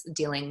chapter that's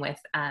dealing with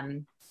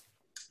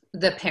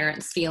the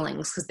parents'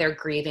 feelings, because they're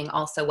grieving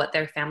also what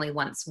their family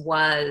once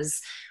was,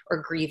 or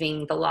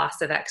grieving the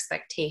loss of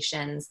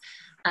expectations.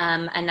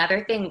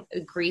 Another thing,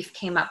 grief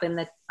came up in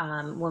the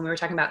when we were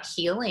talking about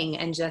healing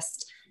and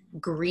just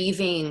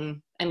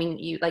grieving. I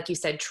mean, like you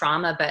said,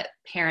 trauma, but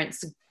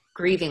parents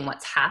grieving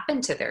what's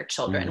happened to their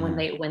children.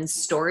 Mm-hmm. When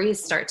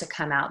stories start to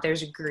come out,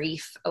 there's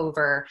grief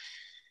over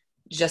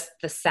just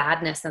the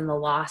sadness and the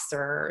loss,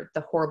 or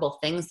the horrible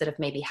things that have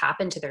maybe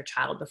happened to their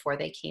child before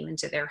they came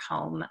into their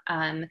home.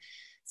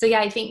 So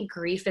yeah, I think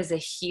grief is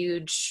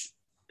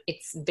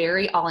it's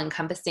very all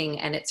encompassing,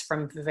 and it's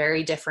from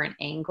very different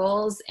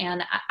angles.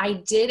 And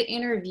I did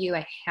interview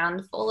a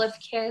handful of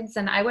kids,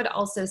 and I would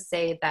also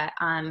say that,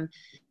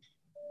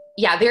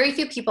 very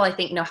few people, I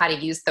think, know how to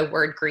use the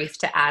word grief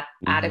to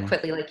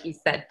adequately, like you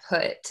said,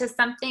 put to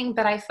something.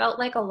 But I felt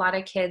like a lot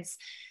of kids,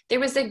 there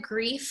was a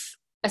grief,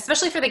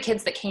 especially for the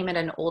kids that came in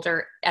an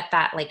older, at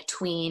that like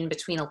between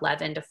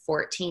 11 to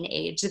 14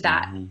 age,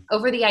 that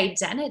over the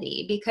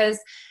identity, because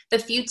the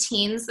few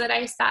teens that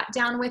I sat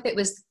down with, it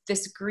was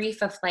this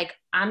grief of like,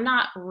 I'm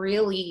not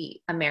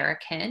really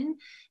American,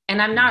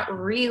 and I'm not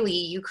really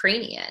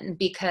Ukrainian,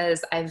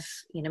 because I've,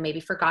 maybe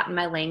forgotten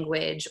my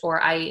language,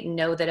 or I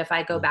know that if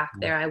I go back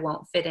there, I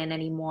won't fit in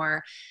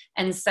anymore.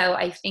 And so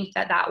I think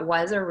that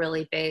was a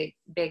really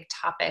big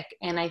topic.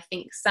 And I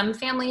think some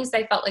families,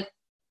 I felt like,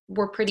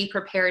 were pretty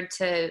prepared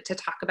to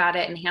talk about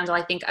it and handle.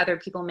 I think other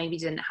people maybe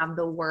didn't have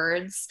the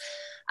words.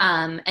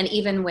 And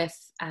even with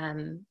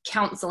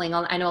counseling,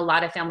 I know a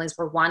lot of families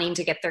were wanting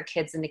to get their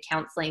kids into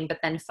counseling, but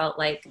then felt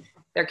like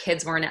their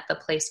kids weren't at the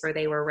place where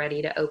they were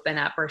ready to open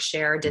up or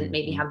share, didn't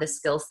maybe have the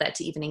skill set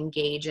to even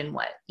engage in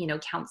what,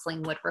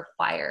 counseling would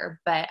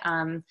require. But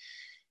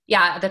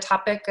the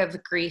topic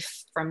of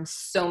grief from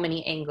so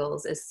many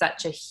angles is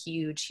such a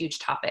huge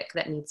topic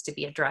that needs to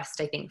be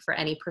addressed, I think, for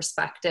any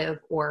prospective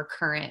or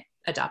current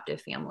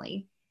adoptive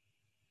family.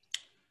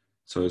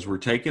 So as we're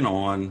taking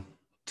on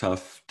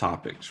tough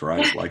topics,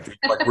 right? Like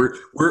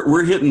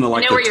we're hitting the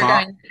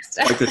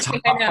top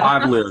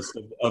 5 list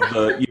of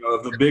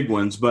the big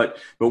ones, but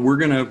we're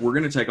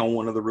gonna take on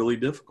one of the really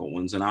difficult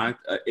ones. And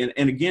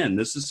and again,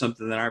 this is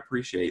something that I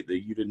appreciate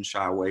that you didn't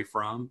shy away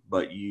from,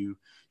 but you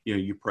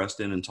pressed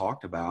in and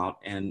talked about,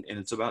 and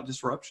it's about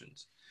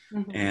disruptions.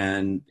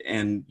 Mm-hmm.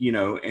 And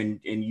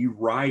you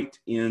write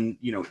in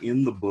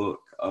the book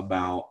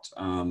about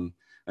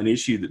an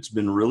issue that's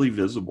been really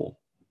visible.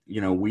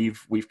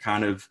 We've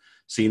kind of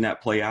seen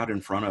that play out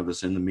in front of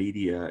us in the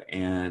media,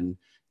 and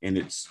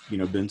it's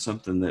been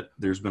something that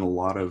there's been a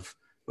lot of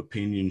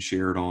opinion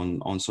shared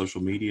on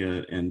social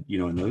media, and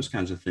and those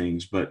kinds of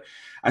things. But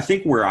I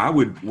think where I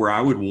would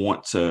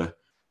want to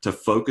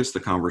focus the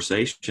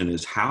conversation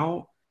is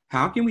how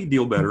can we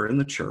deal better in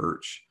the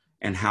church,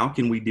 and how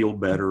can we deal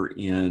better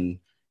in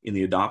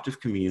the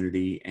adoptive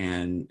community,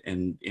 and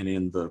in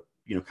the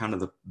kind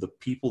of the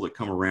people that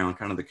come around,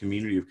 kind of the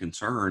community of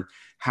concern.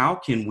 How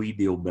can we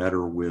deal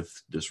better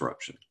with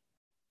disruption?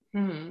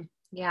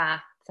 Yeah,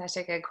 Such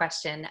a good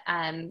question.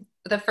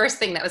 The first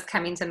thing that was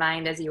coming to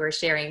mind as you were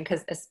sharing,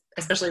 because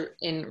especially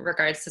in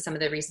regards to some of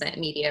the recent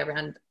media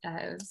around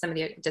some of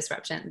the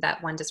disruption that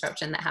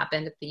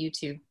happened at the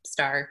YouTube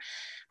star.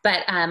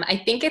 But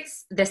I think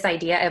it's this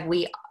idea of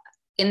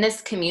in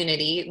this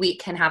community, we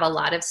can have a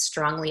lot of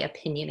strongly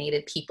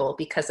opinionated people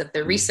because of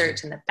the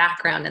research and the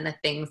background and the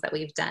things that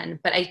we've done.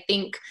 But I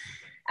think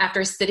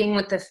after sitting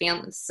with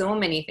so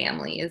many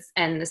families,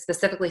 and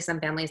specifically some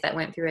families that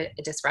went through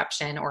a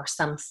disruption or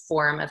some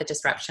form of a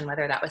disruption,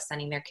 whether that was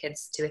sending their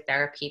kids to a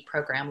therapy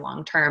program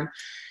long-term,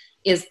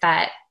 is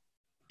that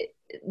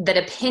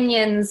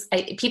opinions,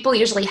 people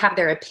usually have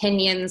their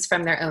opinions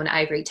from their own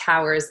ivory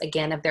towers,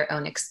 again, of their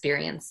own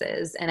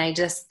experiences. And I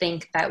just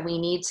think that we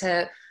need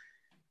to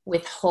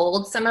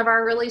withhold some of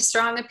our really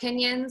strong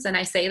opinions. And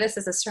I say this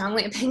as a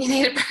strongly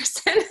opinionated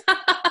person.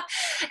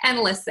 And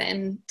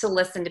listen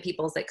to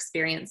people's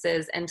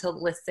experiences, and to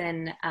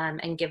listen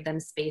and give them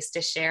space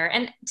to share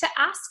and to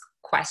ask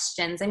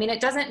questions. I mean, it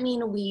doesn't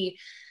mean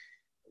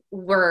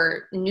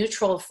we're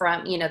neutral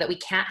from, that we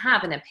can't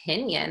have an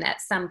opinion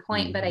at some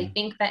point. But I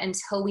think that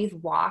until we've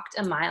walked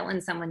a mile in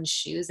someone's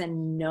shoes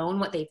and known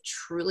what they've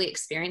truly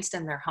experienced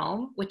in their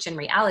home, which in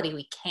reality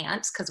we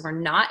can't, because we're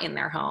not in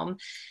their home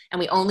and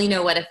we only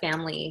know what a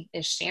family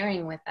is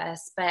sharing with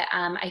us. But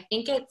I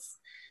think it's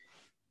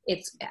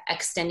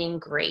extending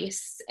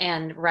grace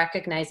and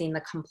recognizing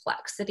the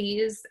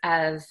complexities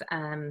of,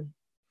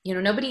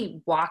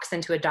 nobody walks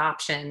into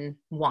adoption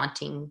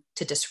wanting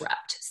to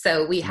disrupt.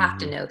 So we have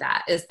to know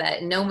is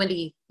that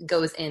nobody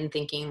goes in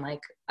thinking like,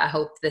 I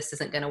hope this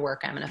isn't going to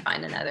work. I'm going to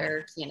find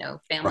another,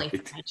 family for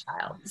my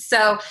child.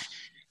 So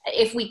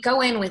if we go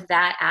in with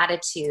that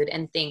attitude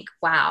and think,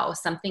 wow,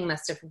 something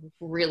must have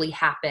really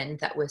happened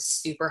that was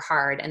super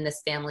hard, and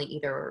this family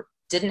either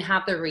didn't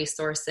have the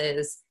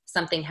resources,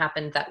 something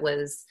happened that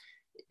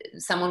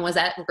someone was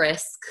at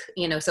risk,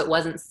 so it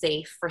wasn't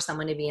safe for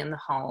someone to be in the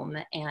home.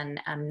 And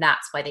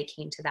that's why they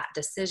came to that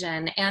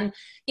decision. And,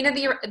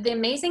 the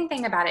amazing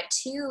thing about it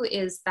too,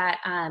 is that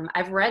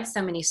I've read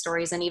so many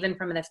stories, and even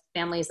from the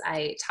families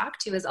I talk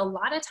to, is a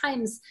lot of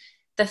times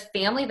the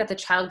family that the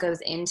child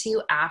goes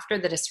into after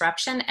the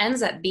disruption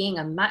ends up being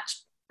a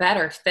much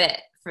better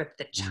fit for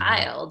the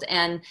child.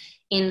 And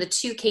in the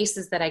two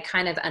cases that I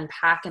kind of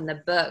unpack in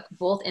the book,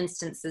 both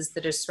instances,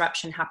 the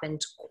disruption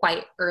happened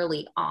quite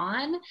early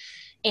on,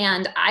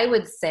 and I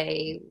would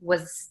say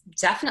was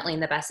definitely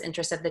in the best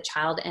interest of the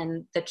child.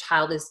 And the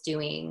child is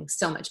doing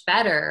so much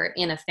better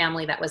in a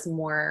family that was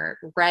more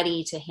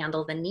ready to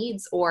handle the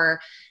needs, or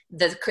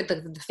the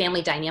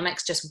family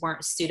dynamics just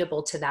weren't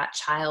suitable to that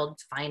child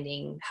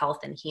finding health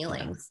and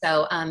healing.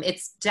 So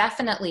it's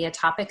definitely a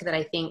topic that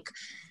I think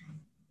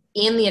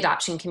in the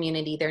adoption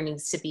community, there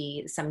needs to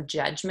be some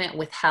judgment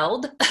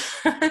withheld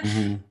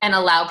and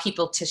allow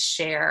people to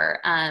share.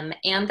 And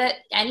that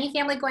any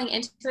family going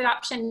into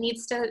adoption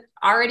needs to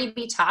already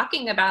be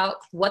talking about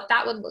what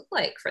that would look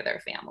like for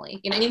their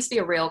family. It needs to be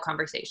a real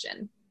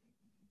conversation.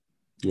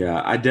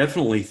 Yeah, I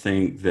definitely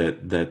think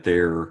that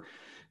they're,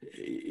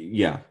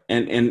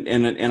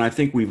 and I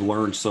think we've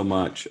learned so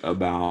much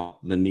about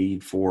the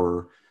need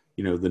for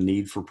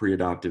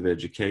pre-adoptive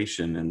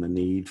education, and the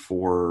need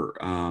for,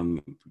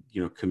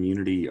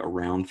 community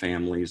around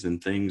families,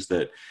 and things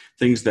that,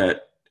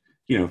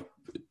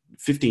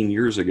 15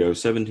 years ago,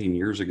 17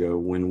 years ago,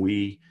 when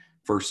we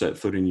first set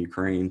foot in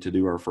Ukraine to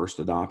do our first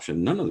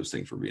adoption, none of those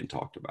things were being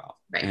talked about.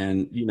 Right.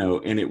 And,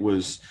 and it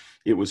was,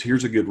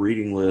 here's a good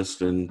reading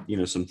list, and,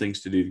 some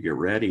things to do to get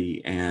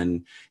ready,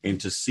 and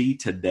to see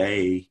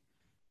today,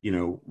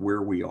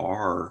 where we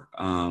are.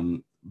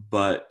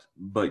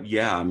 But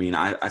yeah, I mean,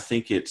 I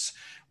think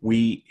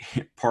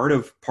part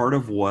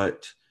of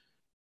what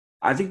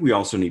I think we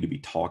also need to be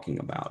talking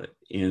about it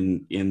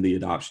in the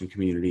adoption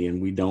community,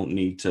 and we don't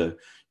need to,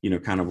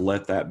 kind of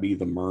let that be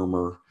the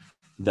murmur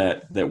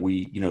that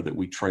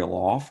we trail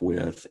off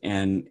with.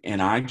 And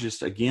I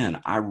just,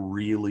 again, I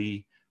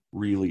really,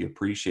 really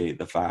appreciate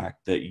the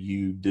fact that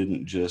you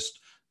didn't just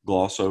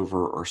gloss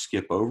over or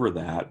skip over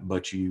that,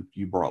 but you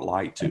brought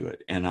light to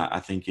it. And I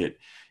think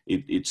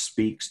it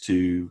speaks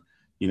to,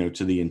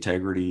 to the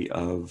integrity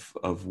of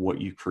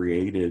what you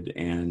created,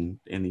 and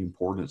the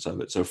importance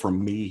of it. So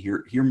from me,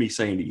 hear me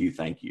saying to you,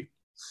 thank you.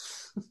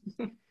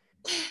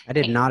 I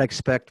did not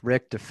expect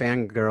Rick to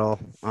fangirl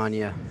on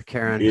you,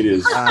 Karen. It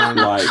is but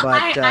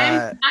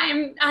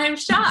I'm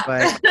shocked.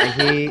 But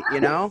he,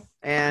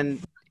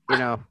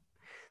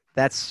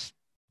 that's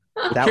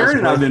that Karen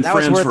and I have been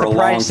friends for a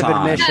long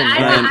time.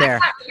 Right there.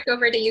 I went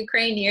over to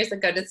Ukraine years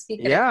ago to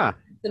speak.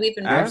 So we've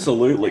been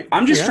absolutely.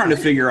 I'm just trying to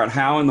figure out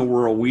how in the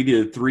world we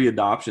did 3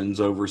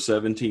 adoptions over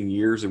 17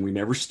 years and we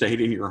never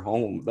stayed in your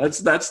home. That's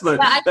the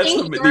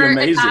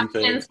amazing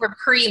thing. Adoptions were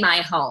pre my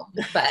home,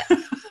 but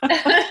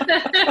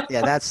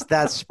yeah,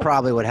 that's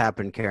probably what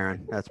happened,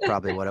 Karen. That's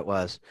probably what it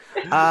was.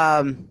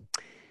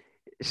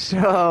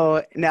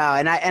 So no,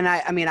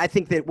 I mean, I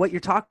think that what you're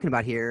talking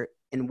about here,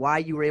 and why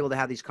you were able to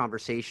have these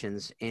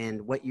conversations,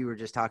 and what you were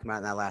just talking about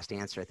in that last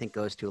answer, I think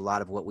goes to a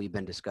lot of what we've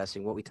been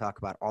discussing, what we talk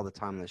about all the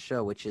time on the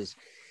show, which is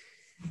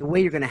the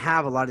way you're going to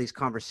have a lot of these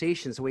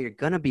conversations, the way you're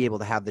going to be able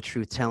to have the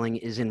truth telling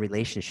is in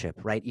relationship,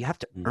 right? You have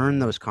to earn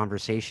those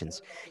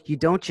conversations. You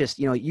don't just,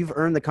 you've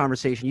earned the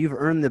conversation. You've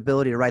earned the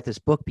ability to write this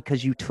book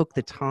because you took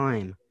the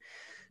time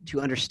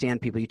to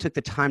understand people. You took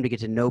the time to get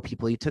to know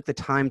people. You took the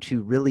time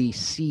to really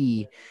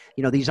see,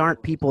 these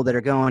aren't people that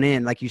are going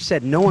in. Like you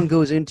said, no one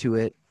goes into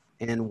it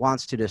and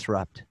wants to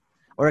disrupt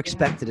or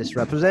expect to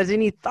disrupt. Or there's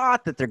any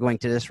thought that they're going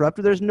to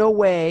disrupt. There's no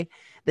way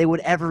they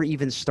would ever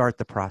even start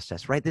the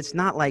process, right? It's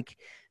not like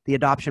the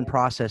adoption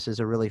process is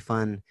a really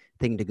fun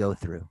thing to go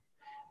through,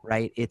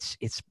 right? It's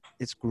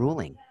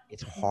grueling.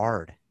 It's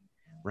hard,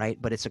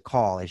 right? But it's a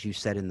call, as you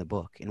said in the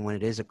book. And when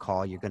it is a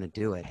call, you're going to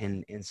do it.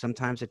 And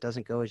sometimes it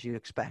doesn't go as you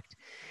expect.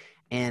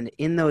 And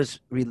in those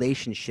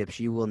relationships,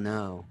 you will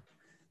know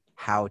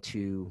how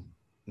to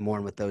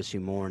mourn with those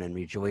who mourn and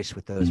rejoice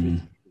with those who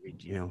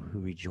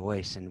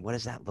rejoice. And what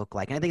does that look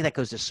like? And I think that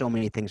goes to so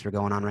many things we're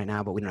going on right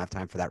now, but we don't have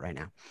time for that right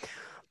now.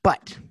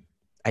 But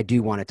I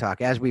do want to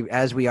talk, as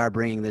we are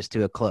bringing this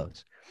to a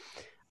close,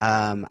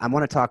 I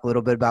want to talk a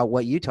little bit about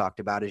what you talked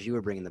about as you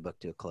were bringing the book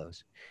to a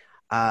close.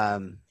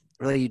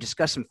 Really, you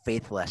discussed some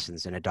faith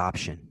lessons in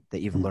adoption that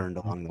you've learned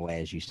along the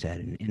way, as you said.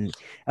 And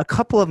a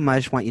couple of them I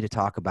just want you to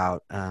talk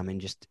about and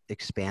just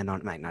expand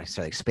on, not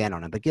necessarily expand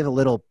on it, but give a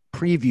little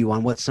preview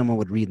on what someone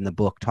would read in the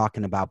book,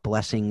 talking about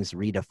blessings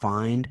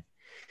redefined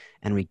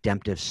and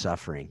redemptive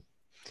suffering.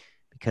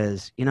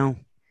 Because,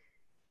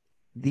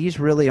 these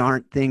really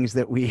aren't things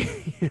that we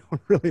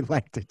really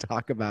like to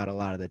talk about a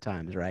lot of the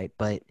times, right?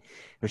 But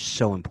they're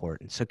so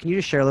important. So can you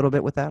just share a little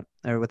bit with that,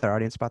 or with our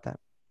audience about that?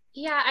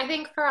 Yeah, I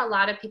think for a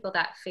lot of people,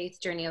 that faith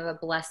journey of a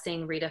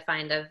blessing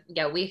redefined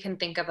we can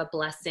think of a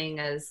blessing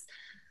as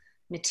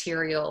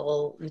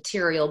material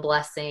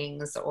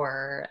blessings,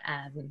 or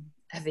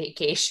a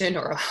vacation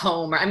or a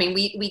home, or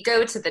we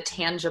go to the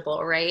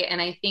tangible, right?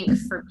 And I think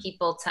for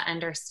people to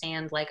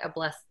understand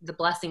the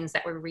blessings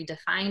that were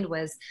redefined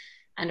was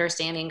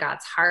understanding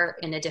God's heart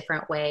in a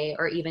different way,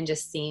 or even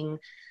just seeing,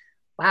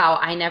 wow,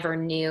 I never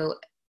knew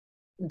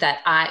that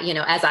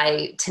as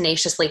I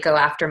tenaciously go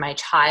after my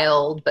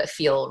child, but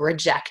feel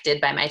rejected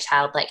by my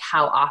child,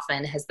 how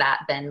often has that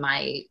been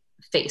my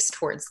face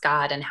towards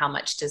God, and how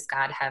much does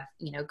God have,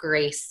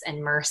 grace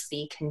and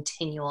mercy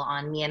continual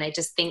on me? And I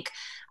just think,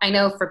 I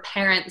know for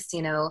parents,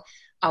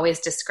 always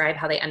describe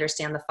how they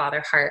understand the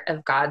father heart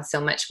of God so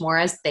much more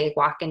as they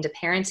walk into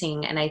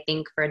parenting. And I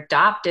think for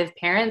adoptive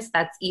parents,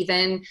 that's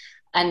even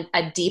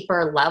a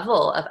deeper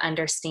level of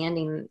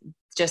understanding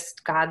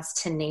just God's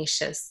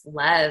tenacious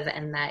love,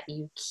 and that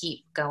you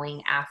keep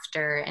going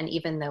after, and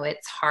even though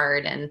it's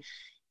hard, and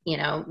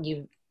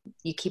you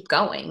keep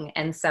going.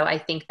 And so I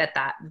think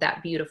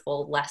that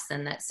beautiful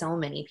lesson that so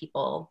many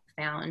people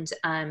found.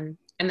 And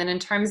then in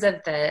terms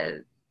of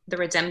the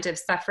redemptive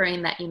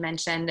suffering that you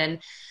mentioned, and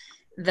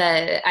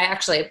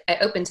I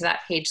opened to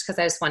that page because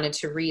I just wanted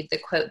to read the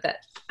quote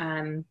that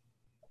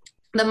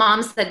the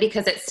mom said,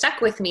 because it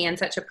stuck with me in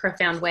such a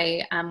profound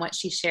way, what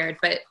she shared.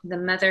 But the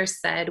mother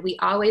said, "We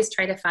always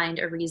try to find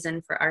a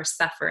reason for our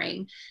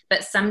suffering,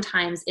 but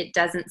sometimes it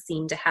doesn't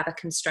seem to have a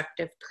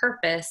constructive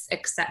purpose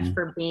except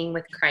for being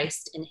with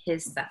Christ in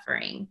his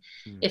suffering.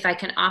 If I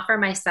can offer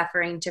my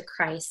suffering to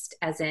Christ,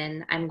 as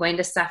in, I'm going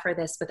to suffer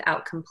this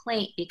without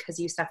complaint because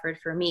you suffered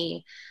for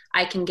me,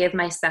 I can give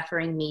my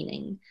suffering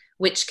meaning,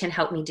 which can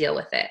help me deal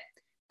with it.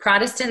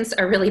 Protestants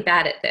are really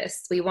bad at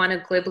this. We want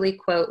to glibly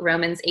quote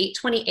Romans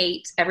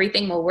 8:28,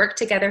 everything will work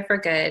together for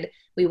good.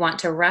 We want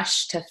to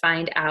rush to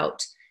find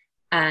out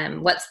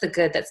what's the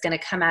good that's going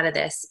to come out of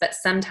this. But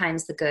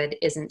sometimes the good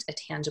isn't a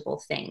tangible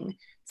thing.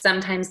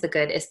 Sometimes the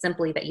good is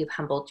simply that you've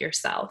humbled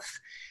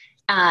yourself."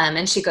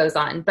 And she goes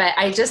on. But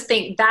I just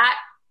think that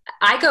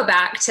I go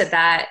back to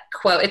that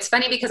quote. It's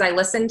funny because I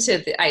listened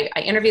to,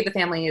 I interviewed the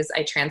families,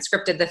 I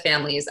transcripted the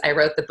families, I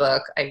wrote the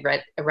book, I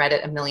read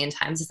it a million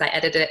times as I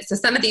edited it. So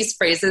some of these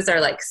phrases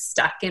are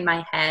stuck in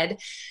my head.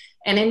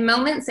 And in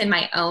moments in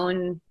my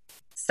own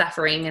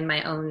suffering, in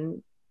my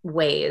own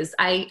ways,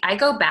 I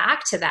go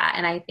back to that.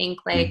 And I think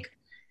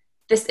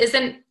this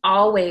isn't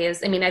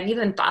always, I've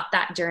even thought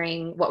that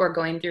during what we're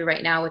going through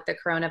right now with the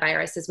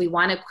coronavirus, is we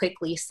want to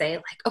quickly say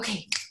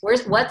okay,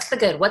 what's the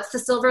good? What's the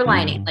silver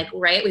lining?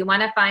 Right? We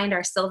want to find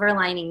our silver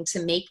lining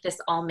to make this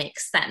all make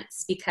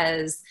sense,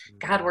 because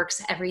God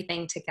works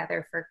everything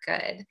together for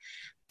good.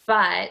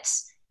 But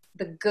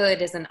the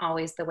good isn't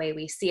always the way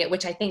we see it,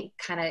 which I think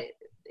kind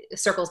of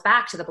circles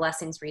back to the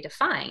blessings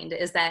redefined,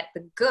 is that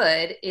the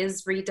good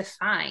is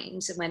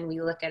redefined when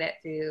we look at it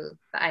through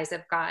the eyes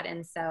of God.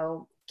 And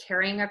so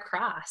carrying a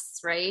cross,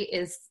 right,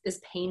 is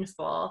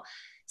painful.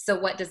 So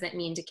what does it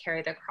mean to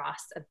carry the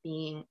cross of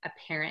being a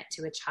parent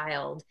to a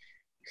child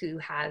who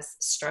has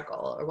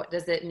struggle? Or what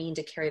does it mean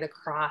to carry the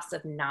cross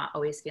of not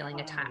always feeling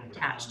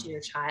attached to your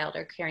child,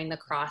 or carrying the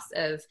cross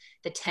of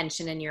the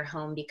tension in your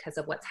home because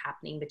of what's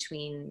happening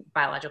between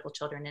biological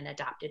children and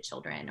adopted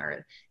children,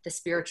 or the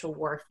spiritual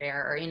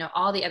warfare, or,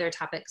 all the other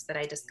topics that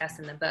I discuss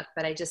in the book.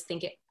 But I just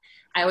think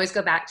I always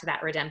go back to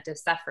that redemptive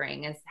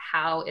suffering as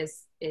how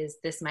is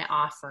this my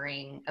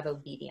offering of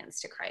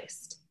obedience to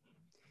Christ?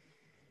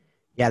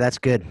 Yeah, that's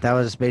good. That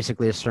was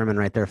basically a sermon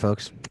right there,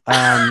 folks.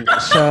 Yeah,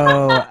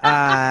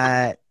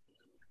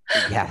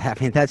 I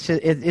mean, that's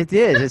just, it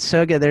is. It's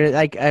so good. There,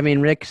 like, I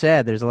mean, Rick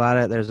said, there's a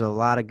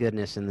lot of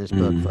goodness in this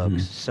book,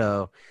 folks.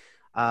 So,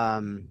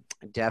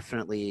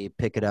 definitely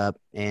pick it up.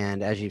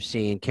 And as you've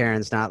seen,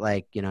 Karen's not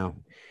like,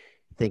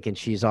 thinking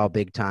she's all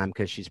big time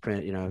because she's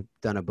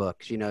done a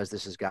book. She knows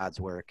this is God's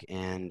work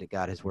and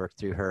God has worked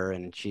through her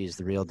and she's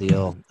the real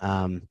deal.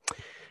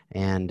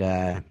 And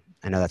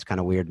I know that's kind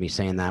of weird me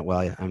saying that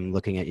while I'm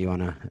looking at you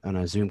on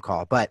a Zoom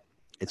call, but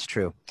it's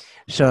true.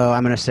 So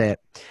I'm going to say it.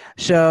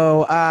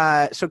 So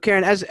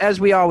Karen,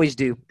 as we always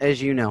do,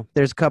 as you know,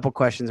 there's a couple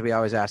questions we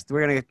always ask.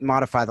 We're going to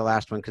modify the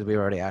last one because we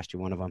already asked you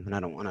one of them, and I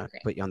don't want to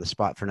put you on the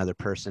spot for another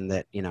person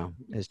that,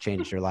 has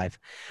changed your life.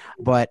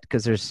 But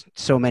because there's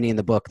so many in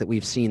the book that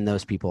we've seen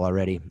those people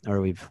already, or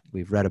we've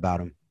read about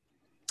them.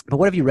 But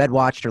what have you read,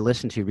 watched, or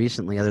listened to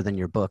recently other than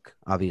your book,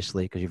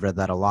 obviously, because you've read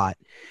that a lot,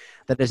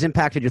 that has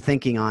impacted your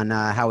thinking on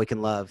how we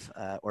can love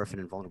orphan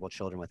and vulnerable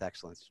children with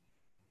excellence?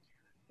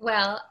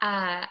 Well,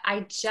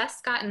 I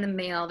just got in the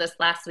mail this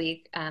last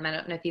week. I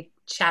don't know if you've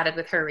chatted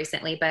with her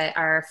recently, but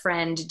our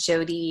friend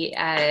Jody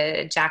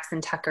Jackson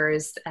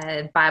Tucker's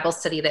Bible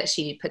study that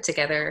she put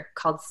together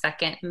called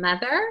Second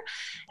Mother.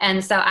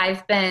 And so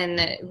I've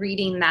been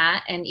reading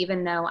that. And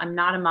even though I'm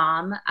not a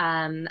mom,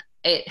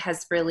 it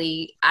has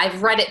really,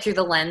 I've read it through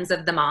the lens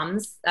of the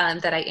moms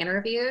that I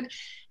interviewed.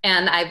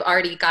 And I've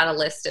already got a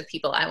list of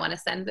people I want to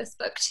send this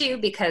book to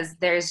because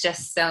there's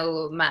just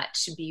so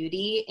much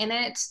beauty in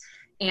it.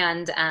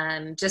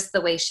 And just the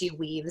way she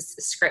weaves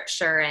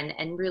scripture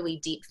and really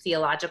deep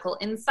theological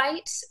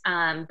insight.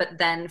 But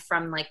then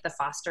from like the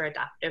foster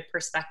adoptive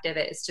perspective,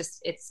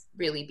 it's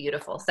really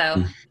beautiful.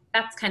 So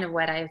that's kind of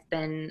what I've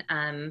been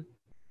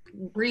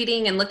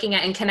reading and looking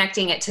at and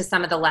connecting it to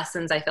some of the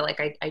lessons I feel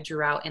like I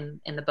drew out in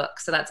the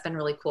book. So that's been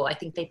really cool. I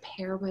think they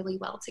pair really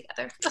well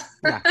together.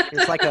 Yeah,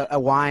 it's like a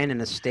wine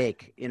and a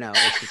steak,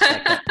 it's just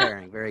like that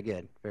pairing. Very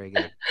good. Very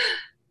good.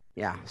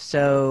 Yeah.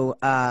 So,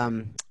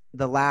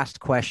 the last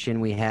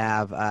question we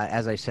have,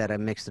 as I said, I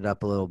mixed it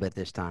up a little bit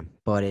this time,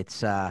 but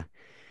it's, how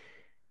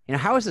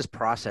has this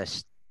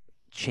process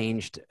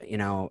changed,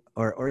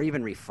 or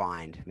even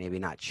refined, maybe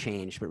not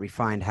changed, but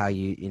refined how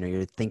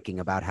you're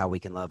thinking about how we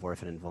can love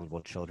orphan and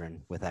vulnerable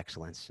children with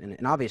excellence.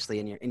 And obviously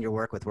in your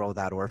work with World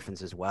Without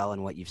Orphans as well,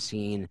 and what you've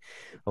seen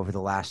over the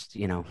last,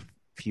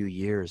 few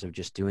years of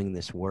just doing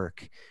this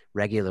work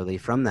regularly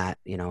from that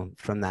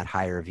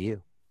higher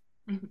view.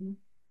 Mm-hmm.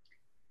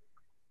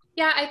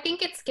 Yeah, I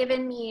think it's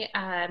given me,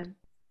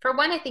 for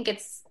one, I think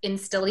it's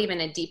instilled even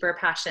a deeper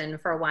passion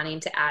for wanting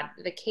to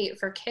advocate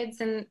for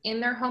kids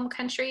in their home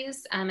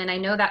countries. And I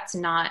know that's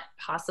not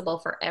possible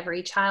for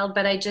every child,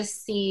 but I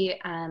just see,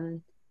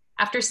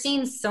 after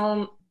seeing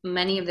so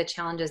many of the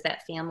challenges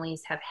that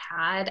families have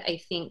had,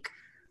 I think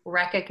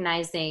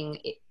recognizing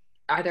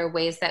are there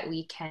ways that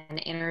we can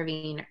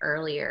intervene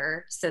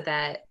earlier so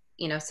that,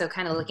 so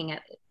kind of looking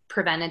at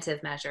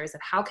preventative measures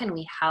of how can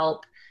we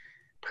help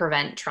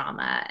prevent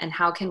trauma and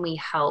how can we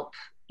help,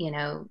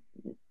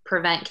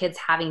 prevent kids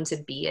having to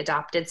be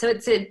adopted. So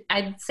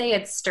I'd say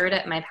it's stirred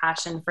up my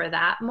passion for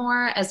that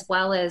more, as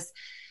well as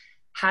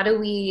how do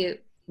we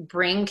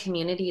bring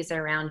communities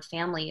around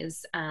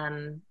families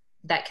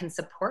that can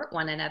support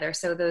one another.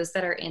 So those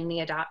that are in the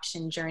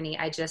adoption journey,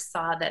 I just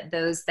saw that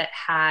those that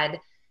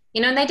had,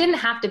 and they didn't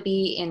have to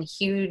be in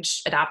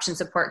huge adoption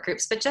support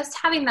groups, but just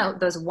having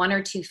those one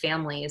or two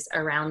families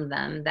around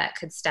them that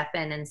could step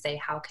in and say,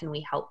 how can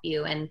we help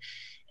you? And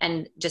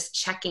just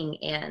checking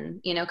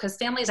in, because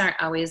families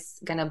aren't always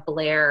going to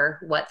blare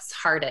what's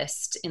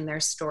hardest in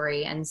their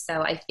story. And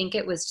so I think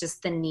it was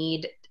just the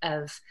need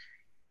of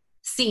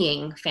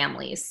seeing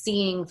families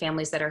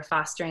that are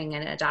fostering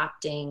and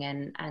adopting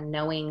and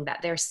knowing that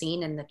they're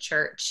seen in the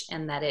church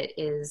and that it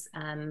is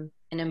an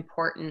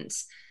important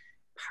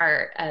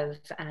part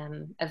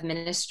of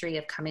ministry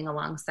of coming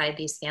alongside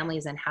these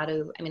families and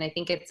I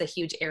think it's a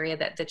huge area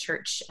that the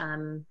church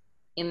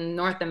in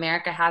North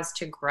America has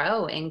to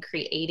grow in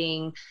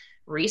creating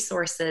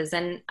resources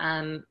and,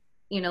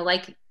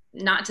 like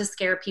not to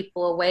scare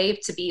people away,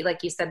 to be,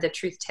 like you said, the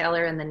truth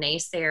teller and the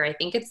naysayer. I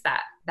think it's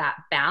that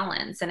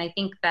balance. And I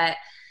think that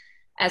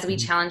as we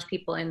challenge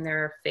people in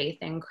their faith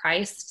in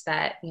Christ,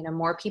 that,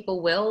 more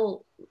people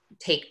will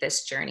take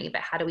this journey,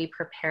 but how do we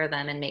prepare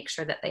them and make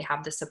sure that they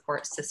have the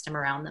support system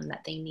around them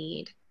that they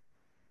need?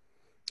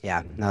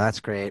 Yeah, no, that's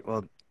great.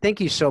 Well,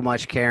 thank you so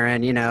much,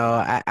 Karen.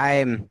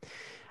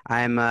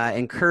 I'm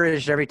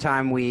encouraged every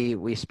time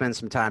we spend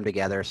some time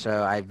together.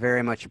 So I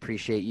very much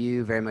appreciate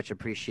you, very much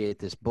appreciate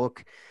this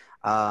book,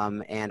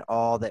 and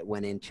all that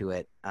went into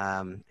it.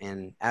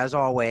 And as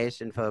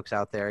always, and folks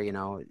out there,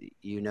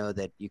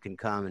 that you can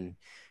come and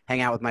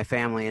hang out with my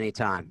family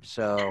anytime.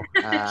 So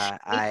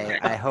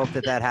I hope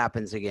that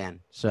happens again.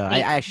 So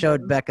I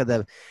showed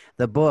Becca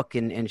the book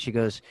and she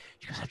goes,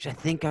 I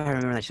think I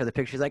remember. I showed the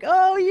picture. She's like,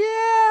 oh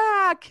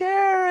yeah,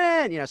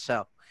 Karen.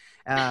 So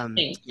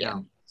Thank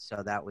you.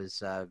 So that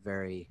was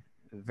very,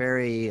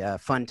 very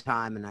fun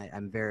time, and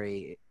I'm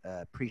very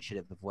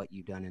appreciative of what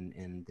you've done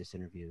in this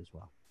interview as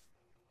well.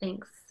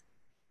 Thanks.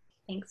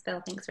 Thanks,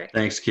 Bill. Thanks, Rick.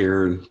 Thanks,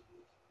 Karen.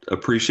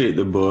 Appreciate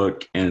the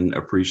book and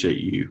appreciate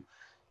you.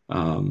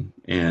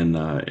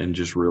 And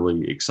just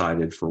really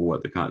excited for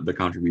what the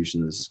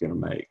contribution this is going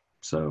to make.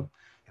 So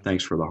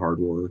thanks for the hard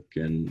work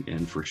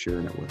and for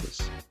sharing it with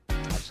us.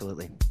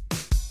 Absolutely.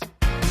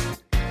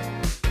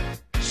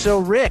 So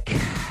Rick,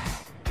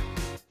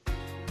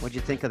 what'd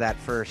you think of that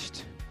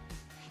first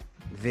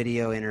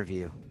video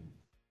interview?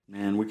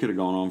 Man, we could have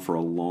gone on for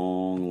a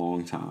long,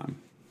 long time.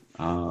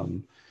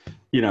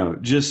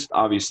 Just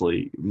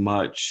obviously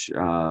much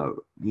love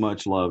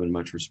and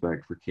much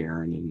respect for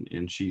Karen.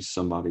 And she's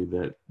somebody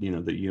that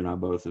you and I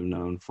both have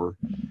known for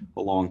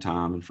a long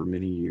time and for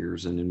many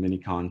years and in many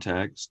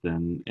contexts.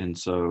 And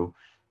so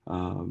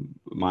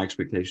my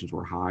expectations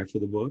were high for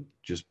the book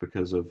just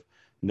because of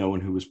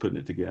knowing who was putting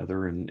it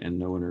together and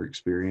knowing her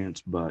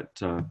experience. But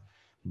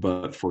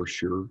for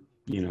sure,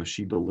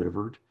 she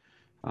delivered.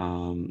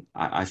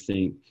 I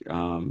think,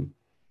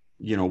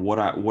 what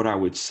I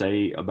would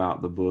say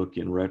about the book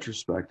in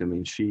retrospect, I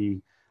mean,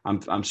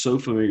 I'm so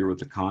familiar with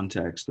the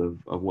context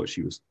of what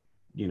she was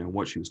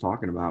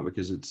talking about,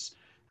 because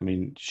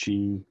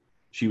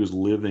she was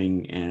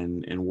living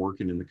and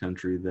working in the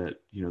country that,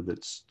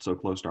 that's so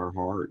close to our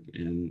heart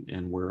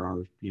and where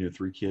our,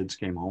 3 kids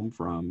came home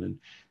from.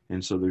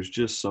 And so there's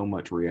just so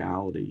much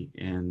reality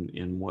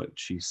in what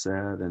she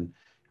said and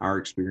our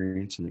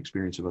experience and the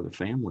experience of other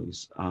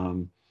families.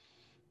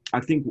 I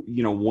think,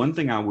 one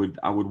thing I would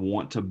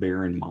want to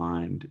bear in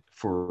mind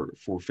for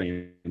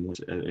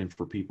families and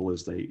for people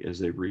as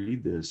they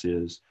read this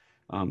is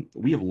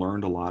we have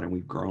learned a lot and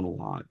we've grown a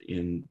lot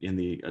in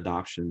the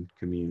adoption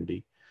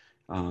community.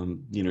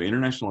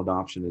 International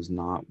adoption is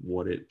not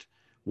what it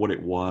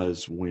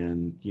was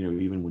when,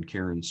 even when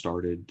Karen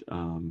started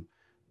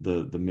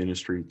the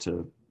ministry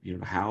to,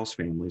 house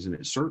families, and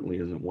it certainly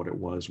isn't what it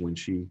was when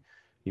she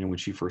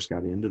first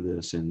got into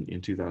this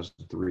in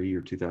 2003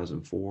 or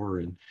 2004.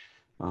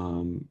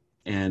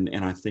 And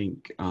I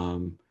think,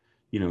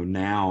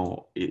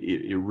 now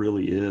it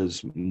really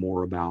is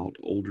more about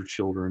older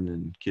children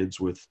and kids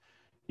with,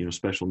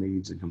 special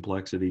needs and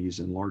complexities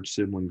and large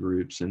sibling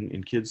groups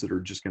and kids that are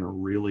just going to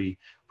really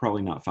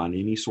probably not find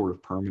any sort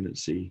of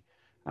permanency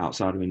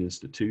outside of an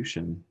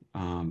institution.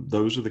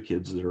 Those are the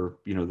kids that are,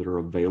 that are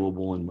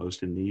available and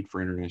most in need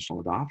for international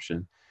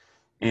adoption.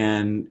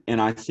 And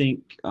I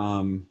think,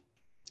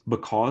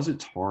 because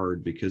it's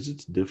hard, because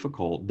it's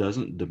difficult,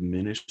 doesn't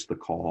diminish the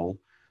call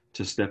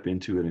to step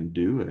into it and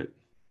do it.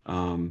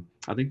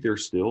 I think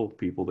there's still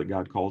people that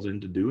God calls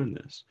into doing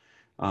this.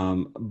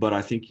 But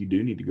I think you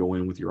do need to go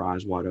in with your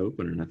eyes wide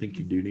open, and I think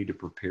you do need to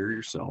prepare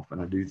yourself.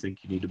 And I do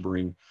think you need to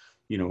bring,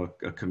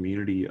 a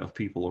community of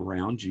people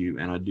around you.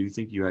 And I do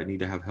think you need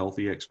to have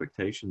healthy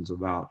expectations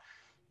about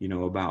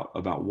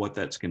what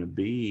that's going to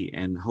be.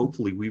 And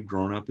hopefully we've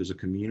grown up as a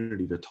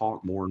community to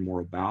talk more and more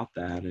about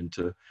that and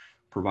to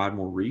provide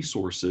more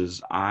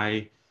resources.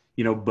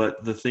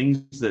 But the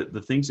things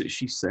that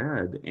she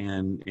said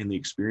and the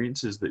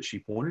experiences that she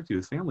pointed to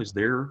with families,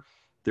 they're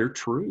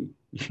true.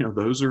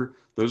 Those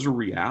are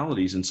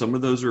realities. And some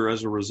of those are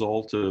as a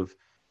result of,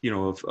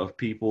 of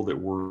people that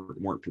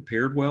weren't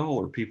prepared well,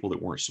 or people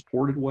that weren't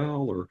supported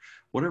well, or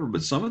whatever.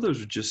 But some of those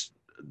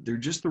they're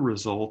just the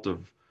result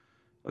of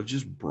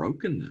just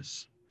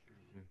brokenness.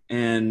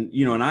 And,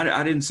 and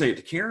I didn't say it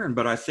to Karen,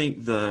 but I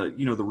think the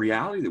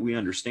reality that we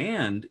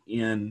understand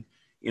in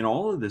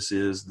all of this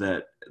is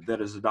that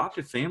as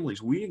adopted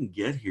families, we didn't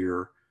get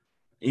here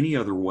any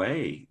other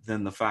way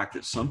than the fact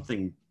that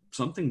something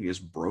is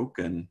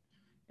broken,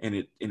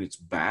 and it's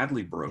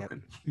badly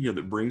broken, yep.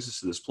 That brings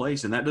us to this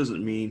place. And that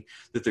doesn't mean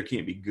that there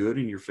can't be good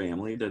in your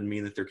family. It doesn't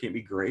mean that there can't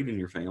be great in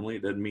your family.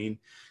 It doesn't mean,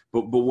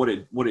 but what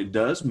it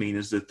does mean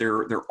is that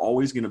there are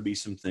always going to be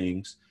some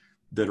things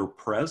that are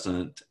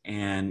present,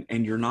 and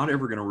you're not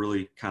ever going to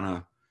really kind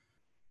of,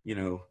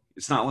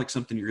 it's not like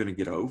something you're going to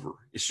get over.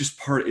 It's just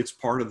it's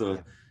part of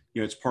the,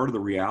 it's part of the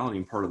reality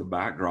and part of the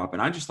backdrop.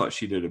 And I just thought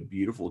she did a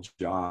beautiful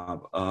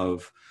job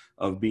of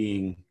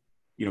being,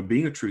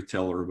 being a truth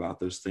teller about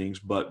those things,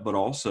 but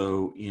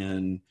also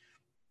in,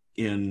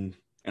 and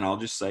I'll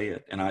just say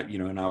it. And I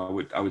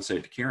would say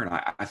it to Karen.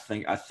 I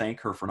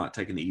thank her for not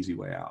taking the easy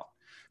way out,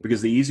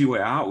 because the easy way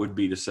out would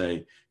be to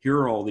say, here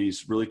are all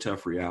these really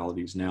tough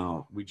realities.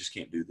 Now we just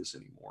can't do this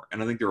anymore.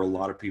 And I think there are a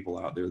lot of people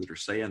out there that are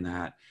saying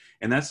that,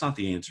 and that's not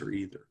the answer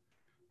either.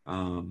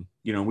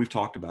 We've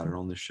talked about it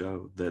on this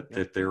show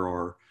that there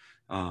are,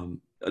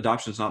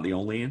 adoption is not the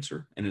only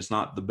answer, and it's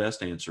not the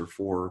best answer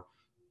for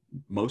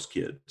most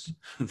kids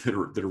that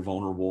are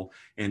vulnerable,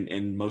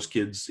 and most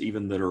kids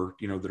even that are,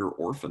 that are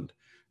orphaned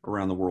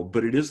around the world.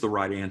 But it is the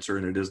right answer,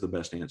 and it is the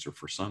best answer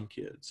for some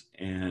kids.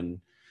 And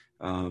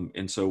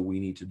so we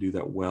need to do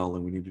that well,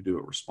 and we need to do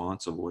it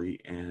responsibly.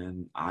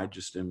 And I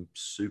just am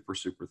super,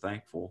 super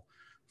thankful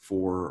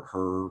for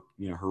her,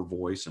 her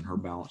voice and her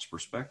balanced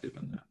perspective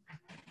in that.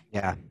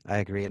 Yeah, I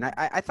agree. And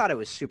I thought it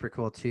was super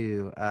cool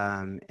too.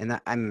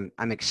 And I'm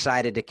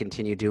excited to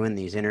continue doing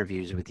these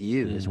interviews with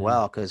you as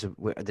well, because of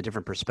the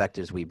different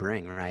perspectives we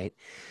bring, right?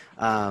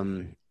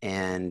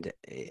 And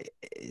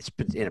it's,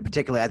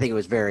 particularly, I think it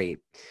was very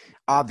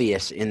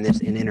obvious in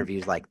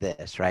interviews like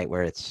this, right?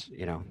 Where it's,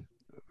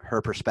 her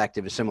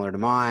perspective is similar to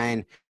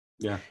mine.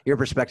 Yeah. Your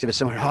perspective is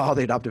similar to all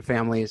the adoptive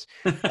families,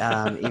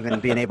 even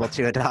being able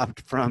to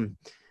adopt from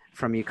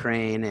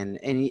Ukraine. And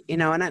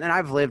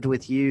I've lived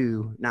with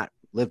you, not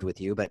lived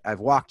with you, but I've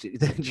walked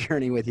the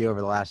journey with you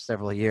over the last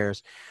several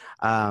years.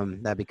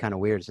 That'd be kind of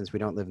weird since we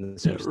don't live in the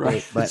same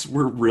state. But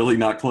we're really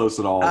not close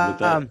at all.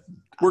 But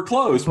we're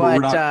close, but we're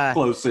not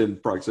close in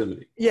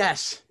proximity.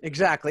 Yes,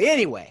 exactly.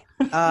 Anyway,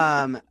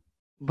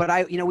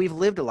 but we've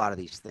lived a lot of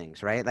these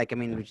things, right? Like, I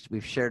mean,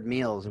 we've shared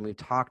meals and we've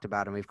talked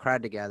about and we've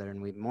cried together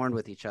and we've mourned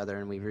with each other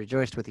and we've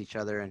rejoiced with each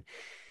other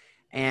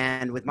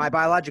and with my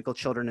biological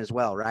children as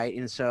well, right?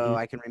 And so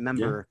I can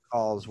remember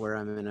calls where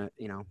I'm in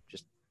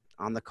just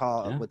on the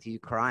call with you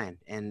crying,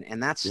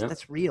 and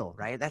that's real,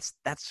 right?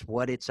 That's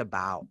what it's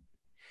about.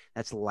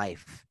 That's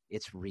life.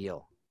 It's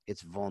real.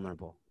 It's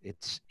vulnerable.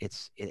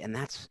 And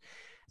that's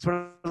what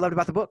I loved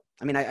about the book.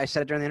 I mean, I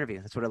said it during the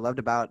interview. That's what I loved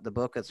about the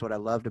book. That's what I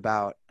loved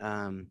about,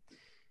 I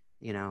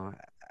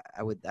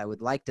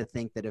would like to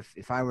think that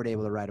if I were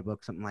able to write a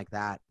book, something like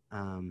that,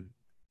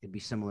 it'd be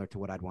similar to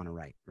what I'd want to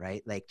write,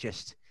 right? Like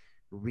just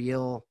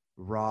real,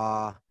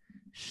 raw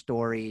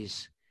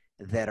stories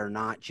that are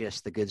not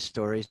just the good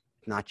stories,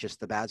 not just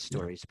the bad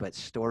stories, but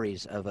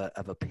stories of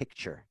a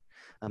picture,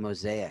 a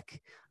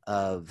mosaic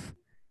of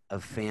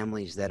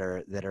families that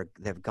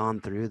have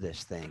gone through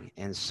this thing,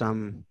 and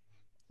some,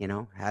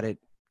 had it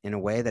in a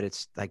way that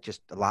it's like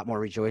just a lot more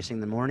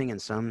rejoicing than mourning,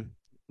 and some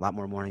a lot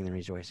more mourning than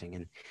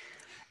rejoicing,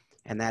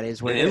 and that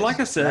is what. And like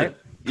I said,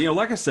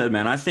 right?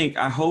 Man,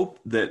 I hope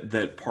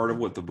that part of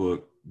what the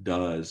book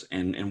does,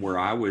 and where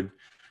I would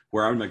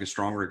make a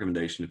strong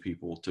recommendation to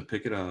people to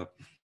pick it up.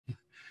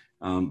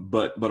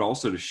 But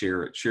also to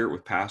share it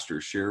with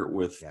pastors, share it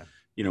with,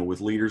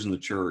 with leaders in the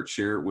church,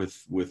 share it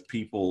with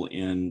people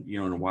in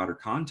a wider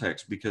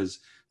context, because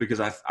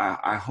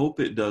I hope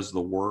it does the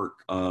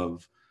work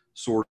of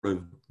sort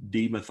of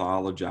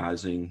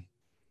demythologizing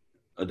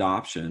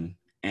adoption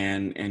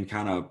and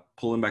kind of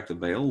pulling back the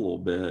veil a little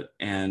bit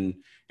and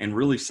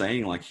really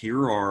saying, like,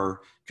 because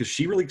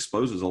she really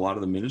exposes a lot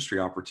of the ministry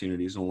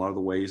opportunities and a lot of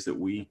the ways that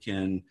we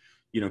can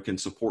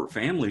support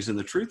families. And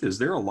the truth is,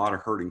 there are a lot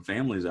of hurting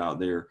families out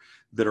there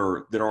that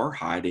are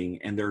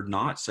hiding, and they're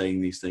not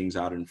saying these things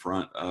out in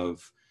front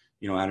of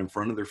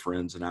their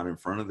friends and out in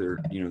front of their,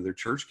 their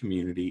church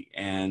community,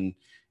 and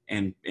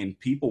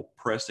people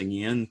pressing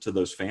into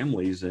those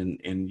families and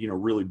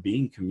really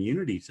being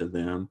community to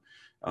them,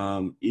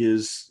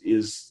 is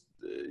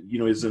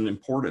an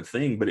important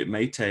thing. But it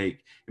may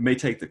take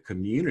the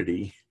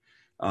community,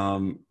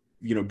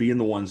 being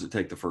the ones that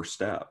take the first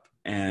step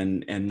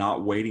and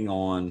not waiting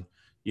on,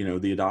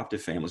 the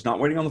adoptive families, not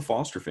waiting on the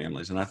foster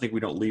families. And I think we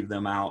don't leave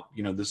them out.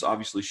 This,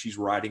 obviously she's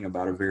writing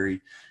about a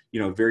very,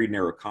 very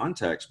narrow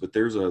context, but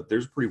there's a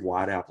pretty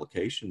wide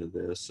application to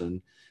this.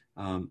 And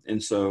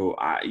so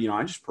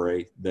I just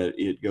pray that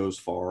it goes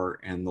far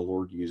and the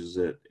Lord uses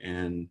it.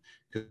 And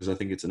because I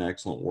think it's an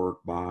excellent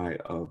work by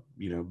a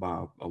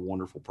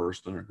wonderful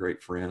person, a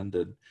great friend.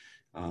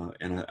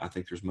 And I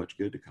think there's much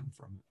good to come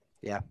from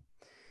it. Yeah.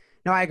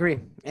 No, I agree.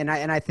 And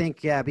I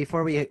think,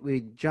 before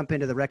we jump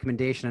into the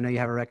recommendation, I know you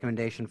have a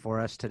recommendation for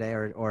us today,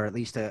 or at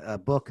least a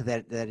book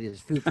that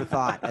is food for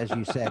thought, as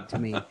you said to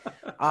me.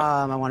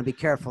 I want to be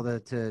careful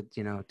to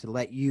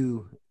let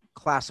you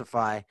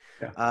classify,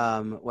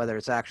 whether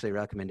it's actually a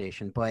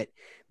recommendation. But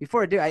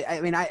before I do,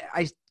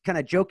 I kind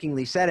of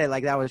jokingly said it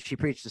like that was, she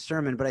preached a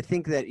sermon, but I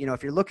think that,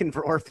 if you're looking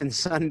for Orphan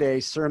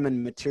Sunday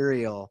sermon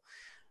material,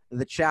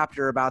 the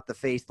chapter about the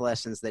faith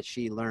lessons that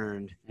she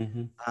learned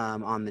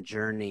on the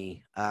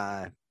journey,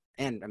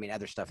 and I mean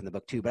other stuff in the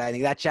book too, but I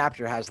think that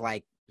chapter has,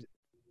 like,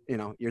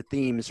 your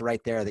themes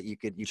right there that you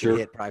could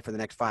hit probably for the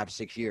next 5 to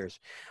 6 years,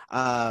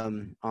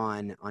 on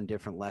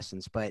different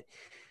lessons. But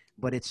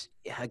it's,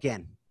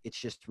 again, it's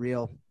just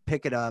real.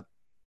 Pick it up.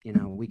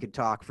 We could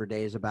talk for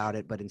days about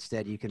it, but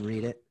instead you can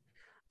read it.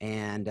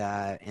 And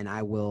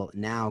I will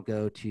now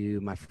go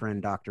to my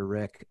friend Dr.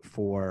 Rick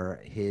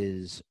for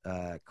his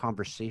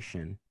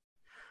conversation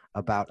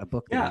about a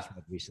book that he's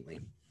read recently.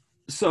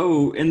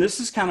 So, and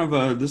this is kind of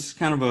a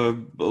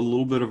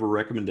little bit of a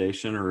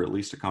recommendation, or at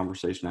least a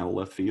conversation out of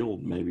left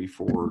field, maybe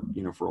for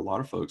a lot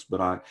of folks. But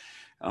I,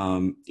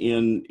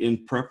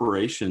 in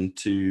preparation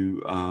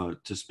to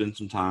spend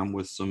some time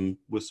with some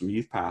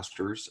youth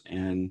pastors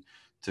and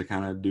to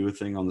kind of do a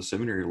thing on the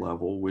seminary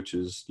level, which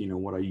is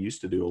what I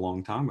used to do a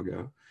long time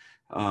ago.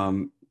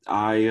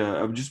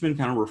 I've just been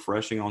kind of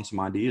refreshing on some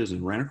ideas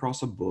and ran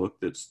across a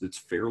book that's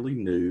fairly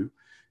new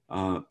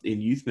in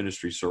youth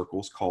ministry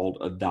circles called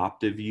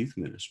Adoptive Youth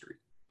Ministry.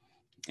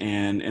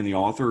 And the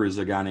author is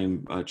a guy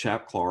named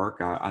Chap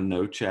Clark. I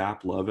know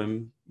Chap, love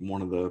him.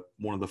 One of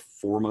the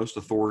foremost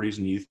authorities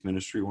in youth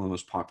ministry, one of the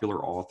most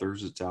popular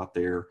authors that's out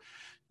there,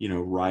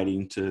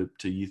 writing to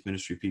youth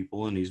ministry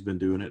people, and he's been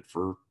doing it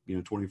for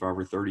 25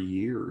 or 30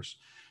 years.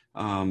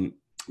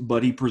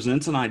 But he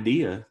presents an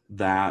idea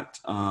that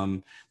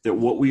that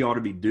what we ought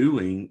to be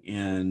doing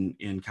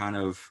in kind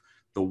of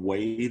the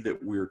way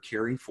that we're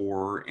caring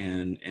for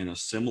and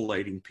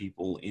assimilating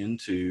people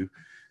into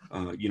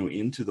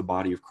into the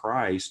body of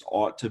Christ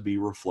ought to be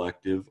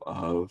reflective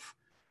of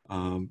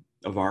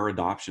our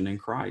adoption in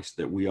Christ,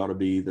 that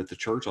the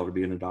church ought to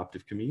be an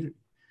adoptive community.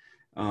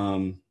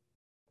 And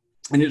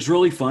it's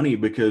really funny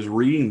because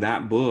reading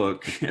that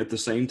book at the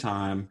same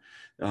time,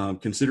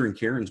 considering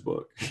Karen's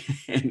book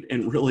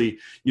and really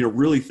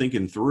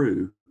thinking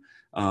through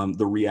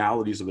the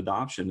realities of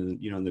adoption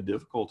and the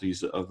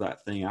difficulties of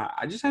that thing,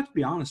 I just have to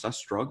be honest, I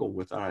struggle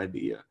with that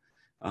idea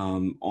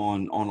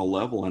on a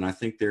level. And I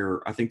think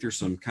there's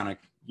some kind of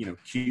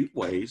cute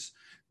ways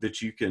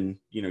that you can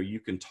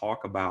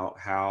talk about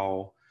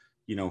how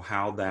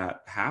that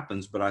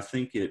happens, but I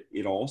think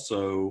it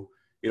also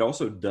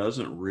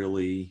doesn't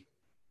really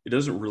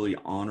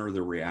honor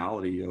the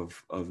reality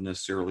of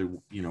necessarily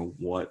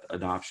what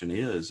adoption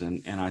is,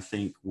 and I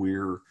think we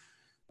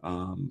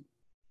want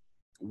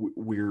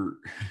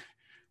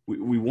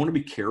to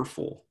be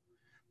careful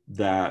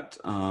that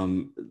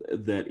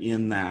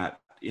in that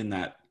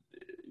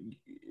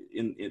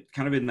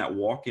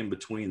walk in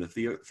between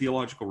the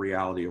theological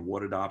reality of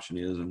what adoption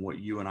is and what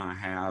you and I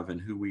have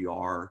and who we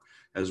are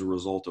as a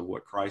result of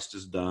what Christ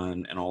has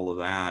done, and all of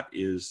that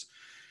is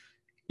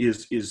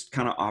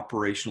kind of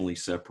operationally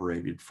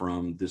separated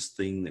from this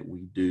thing that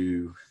we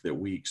do, that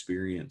we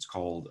experience,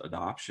 called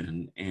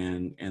adoption.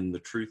 And the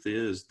truth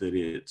is that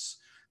it's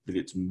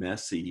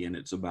messy, and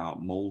it's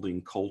about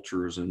molding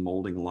cultures and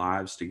molding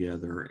lives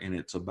together, and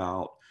it's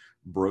about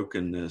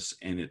brokenness,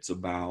 and it's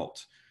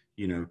about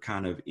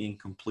kind of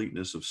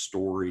incompleteness of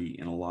story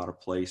in a lot of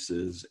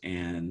places,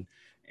 and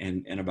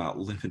about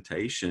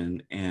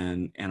limitation.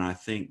 And I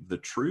think the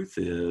truth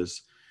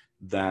is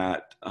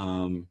that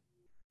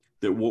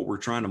that what we're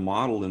trying to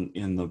model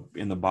in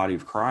the body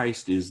of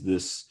Christ is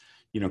this,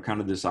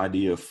 kind of this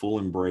idea of full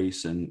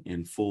embrace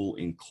and full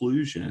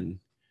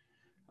inclusion.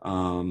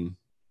 But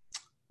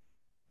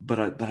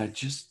I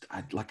just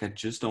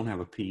don't have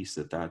a piece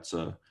that's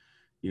a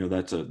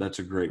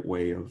great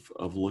way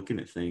of looking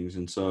at things.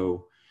 And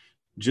so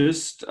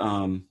just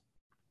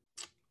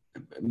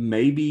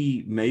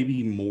maybe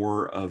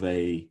more of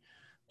a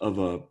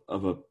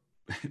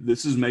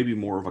this is maybe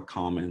more of a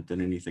comment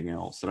than anything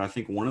else, that I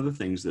think one of the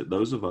things that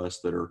those of us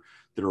that are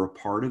a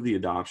part of the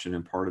adoption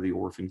and part of the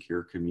orphan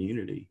care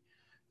community,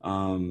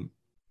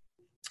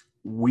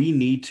 we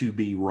need to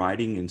be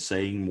writing and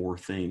saying more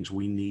things.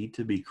 We need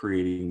to be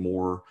creating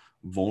more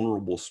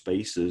vulnerable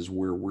spaces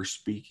where we're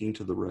speaking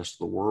to the rest of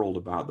the world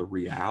about the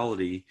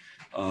reality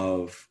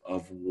of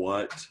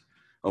what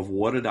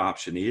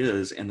adoption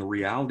is, and the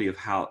reality of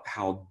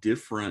how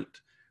different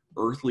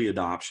earthly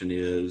adoption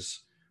is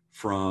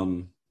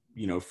from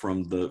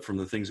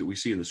the things that we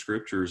see in the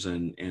scriptures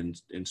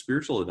and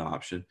spiritual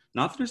adoption.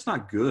 Not that it's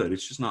not good,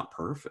 it's just not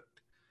perfect.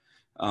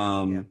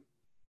 And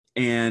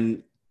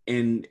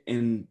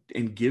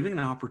giving an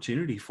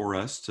opportunity for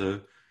us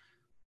to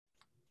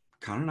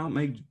kind of not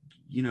make,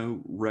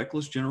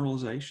 reckless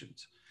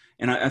generalizations.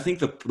 And I think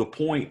the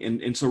point,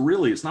 and so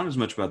really it's not as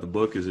much about the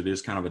book as it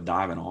is kind of a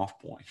diving off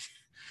point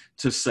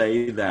to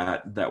say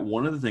that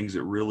one of the things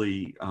that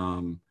really,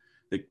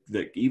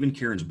 that even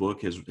Karen's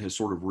book has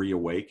sort of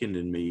reawakened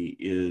in me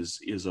is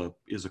a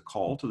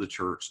call to the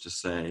church to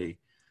say,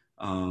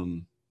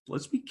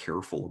 let's be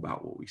careful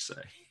about what we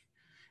say,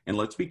 and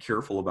let's be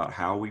careful about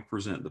how we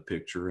present the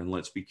picture, and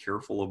let's be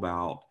careful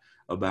about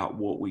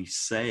what we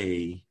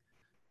say,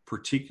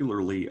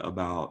 particularly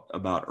about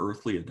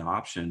earthly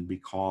adoption,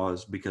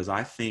 because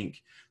I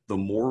think the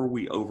more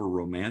we over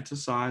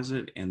romanticize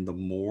it and the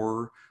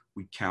more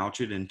we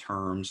couch it in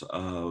terms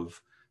of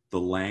the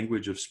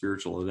language of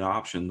spiritual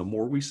adoption, the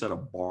more we set a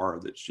bar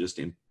that's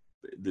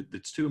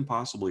that's too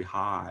impossibly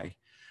high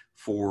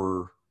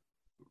for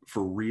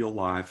real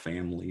live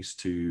families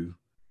to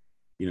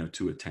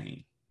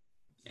attain.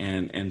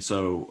 And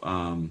so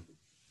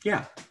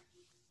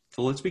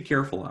so let's be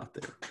careful out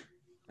there.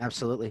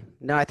 Absolutely.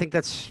 No, I think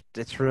it's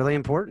really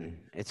important.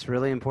 It's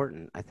really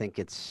important. I think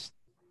it's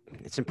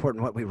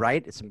important what we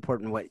write. It's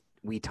important what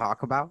we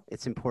talk about.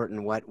 It's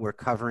important what we're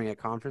covering at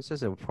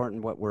conferences. It's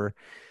important what we're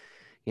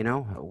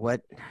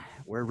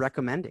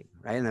recommending,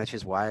 right? And that's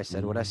just why I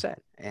said what I said.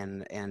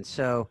 And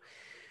so,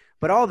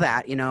 but all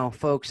that,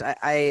 folks,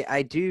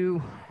 I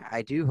do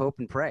hope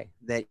and pray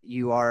that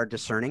you are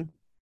discerning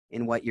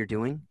in what you're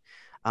doing,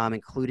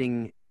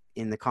 including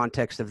in the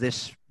context of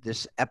this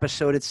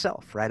episode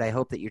itself, right? I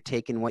hope that you're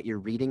taking what you're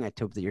reading. I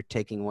hope that you're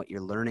taking what you're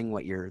learning,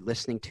 what you're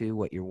listening to,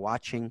 what you're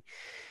watching,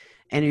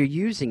 and you're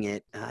using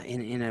it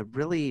in a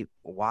really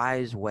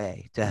wise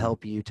way to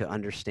help you to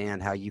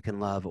understand how you can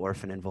love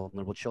orphan and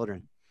vulnerable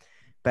children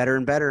better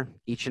and better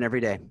each and every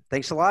day.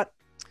 Thanks a lot.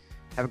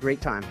 Have a great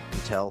time.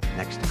 Until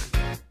next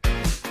time.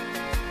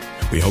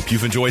 We hope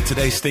you've enjoyed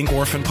today's Think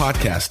Orphan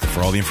podcast.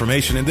 For all the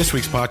information in this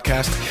week's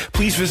podcast,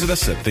 please visit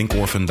us at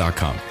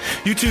thinkorphan.com.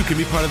 You too can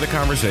be part of the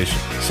conversation.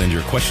 Send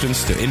your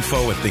questions to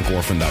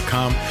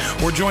info@thinkorphan.com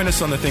or join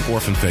us on the Think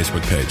Orphan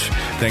Facebook page.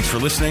 Thanks for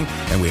listening,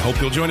 and we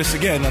hope you'll join us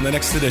again on the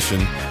next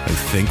edition of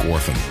Think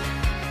Orphan.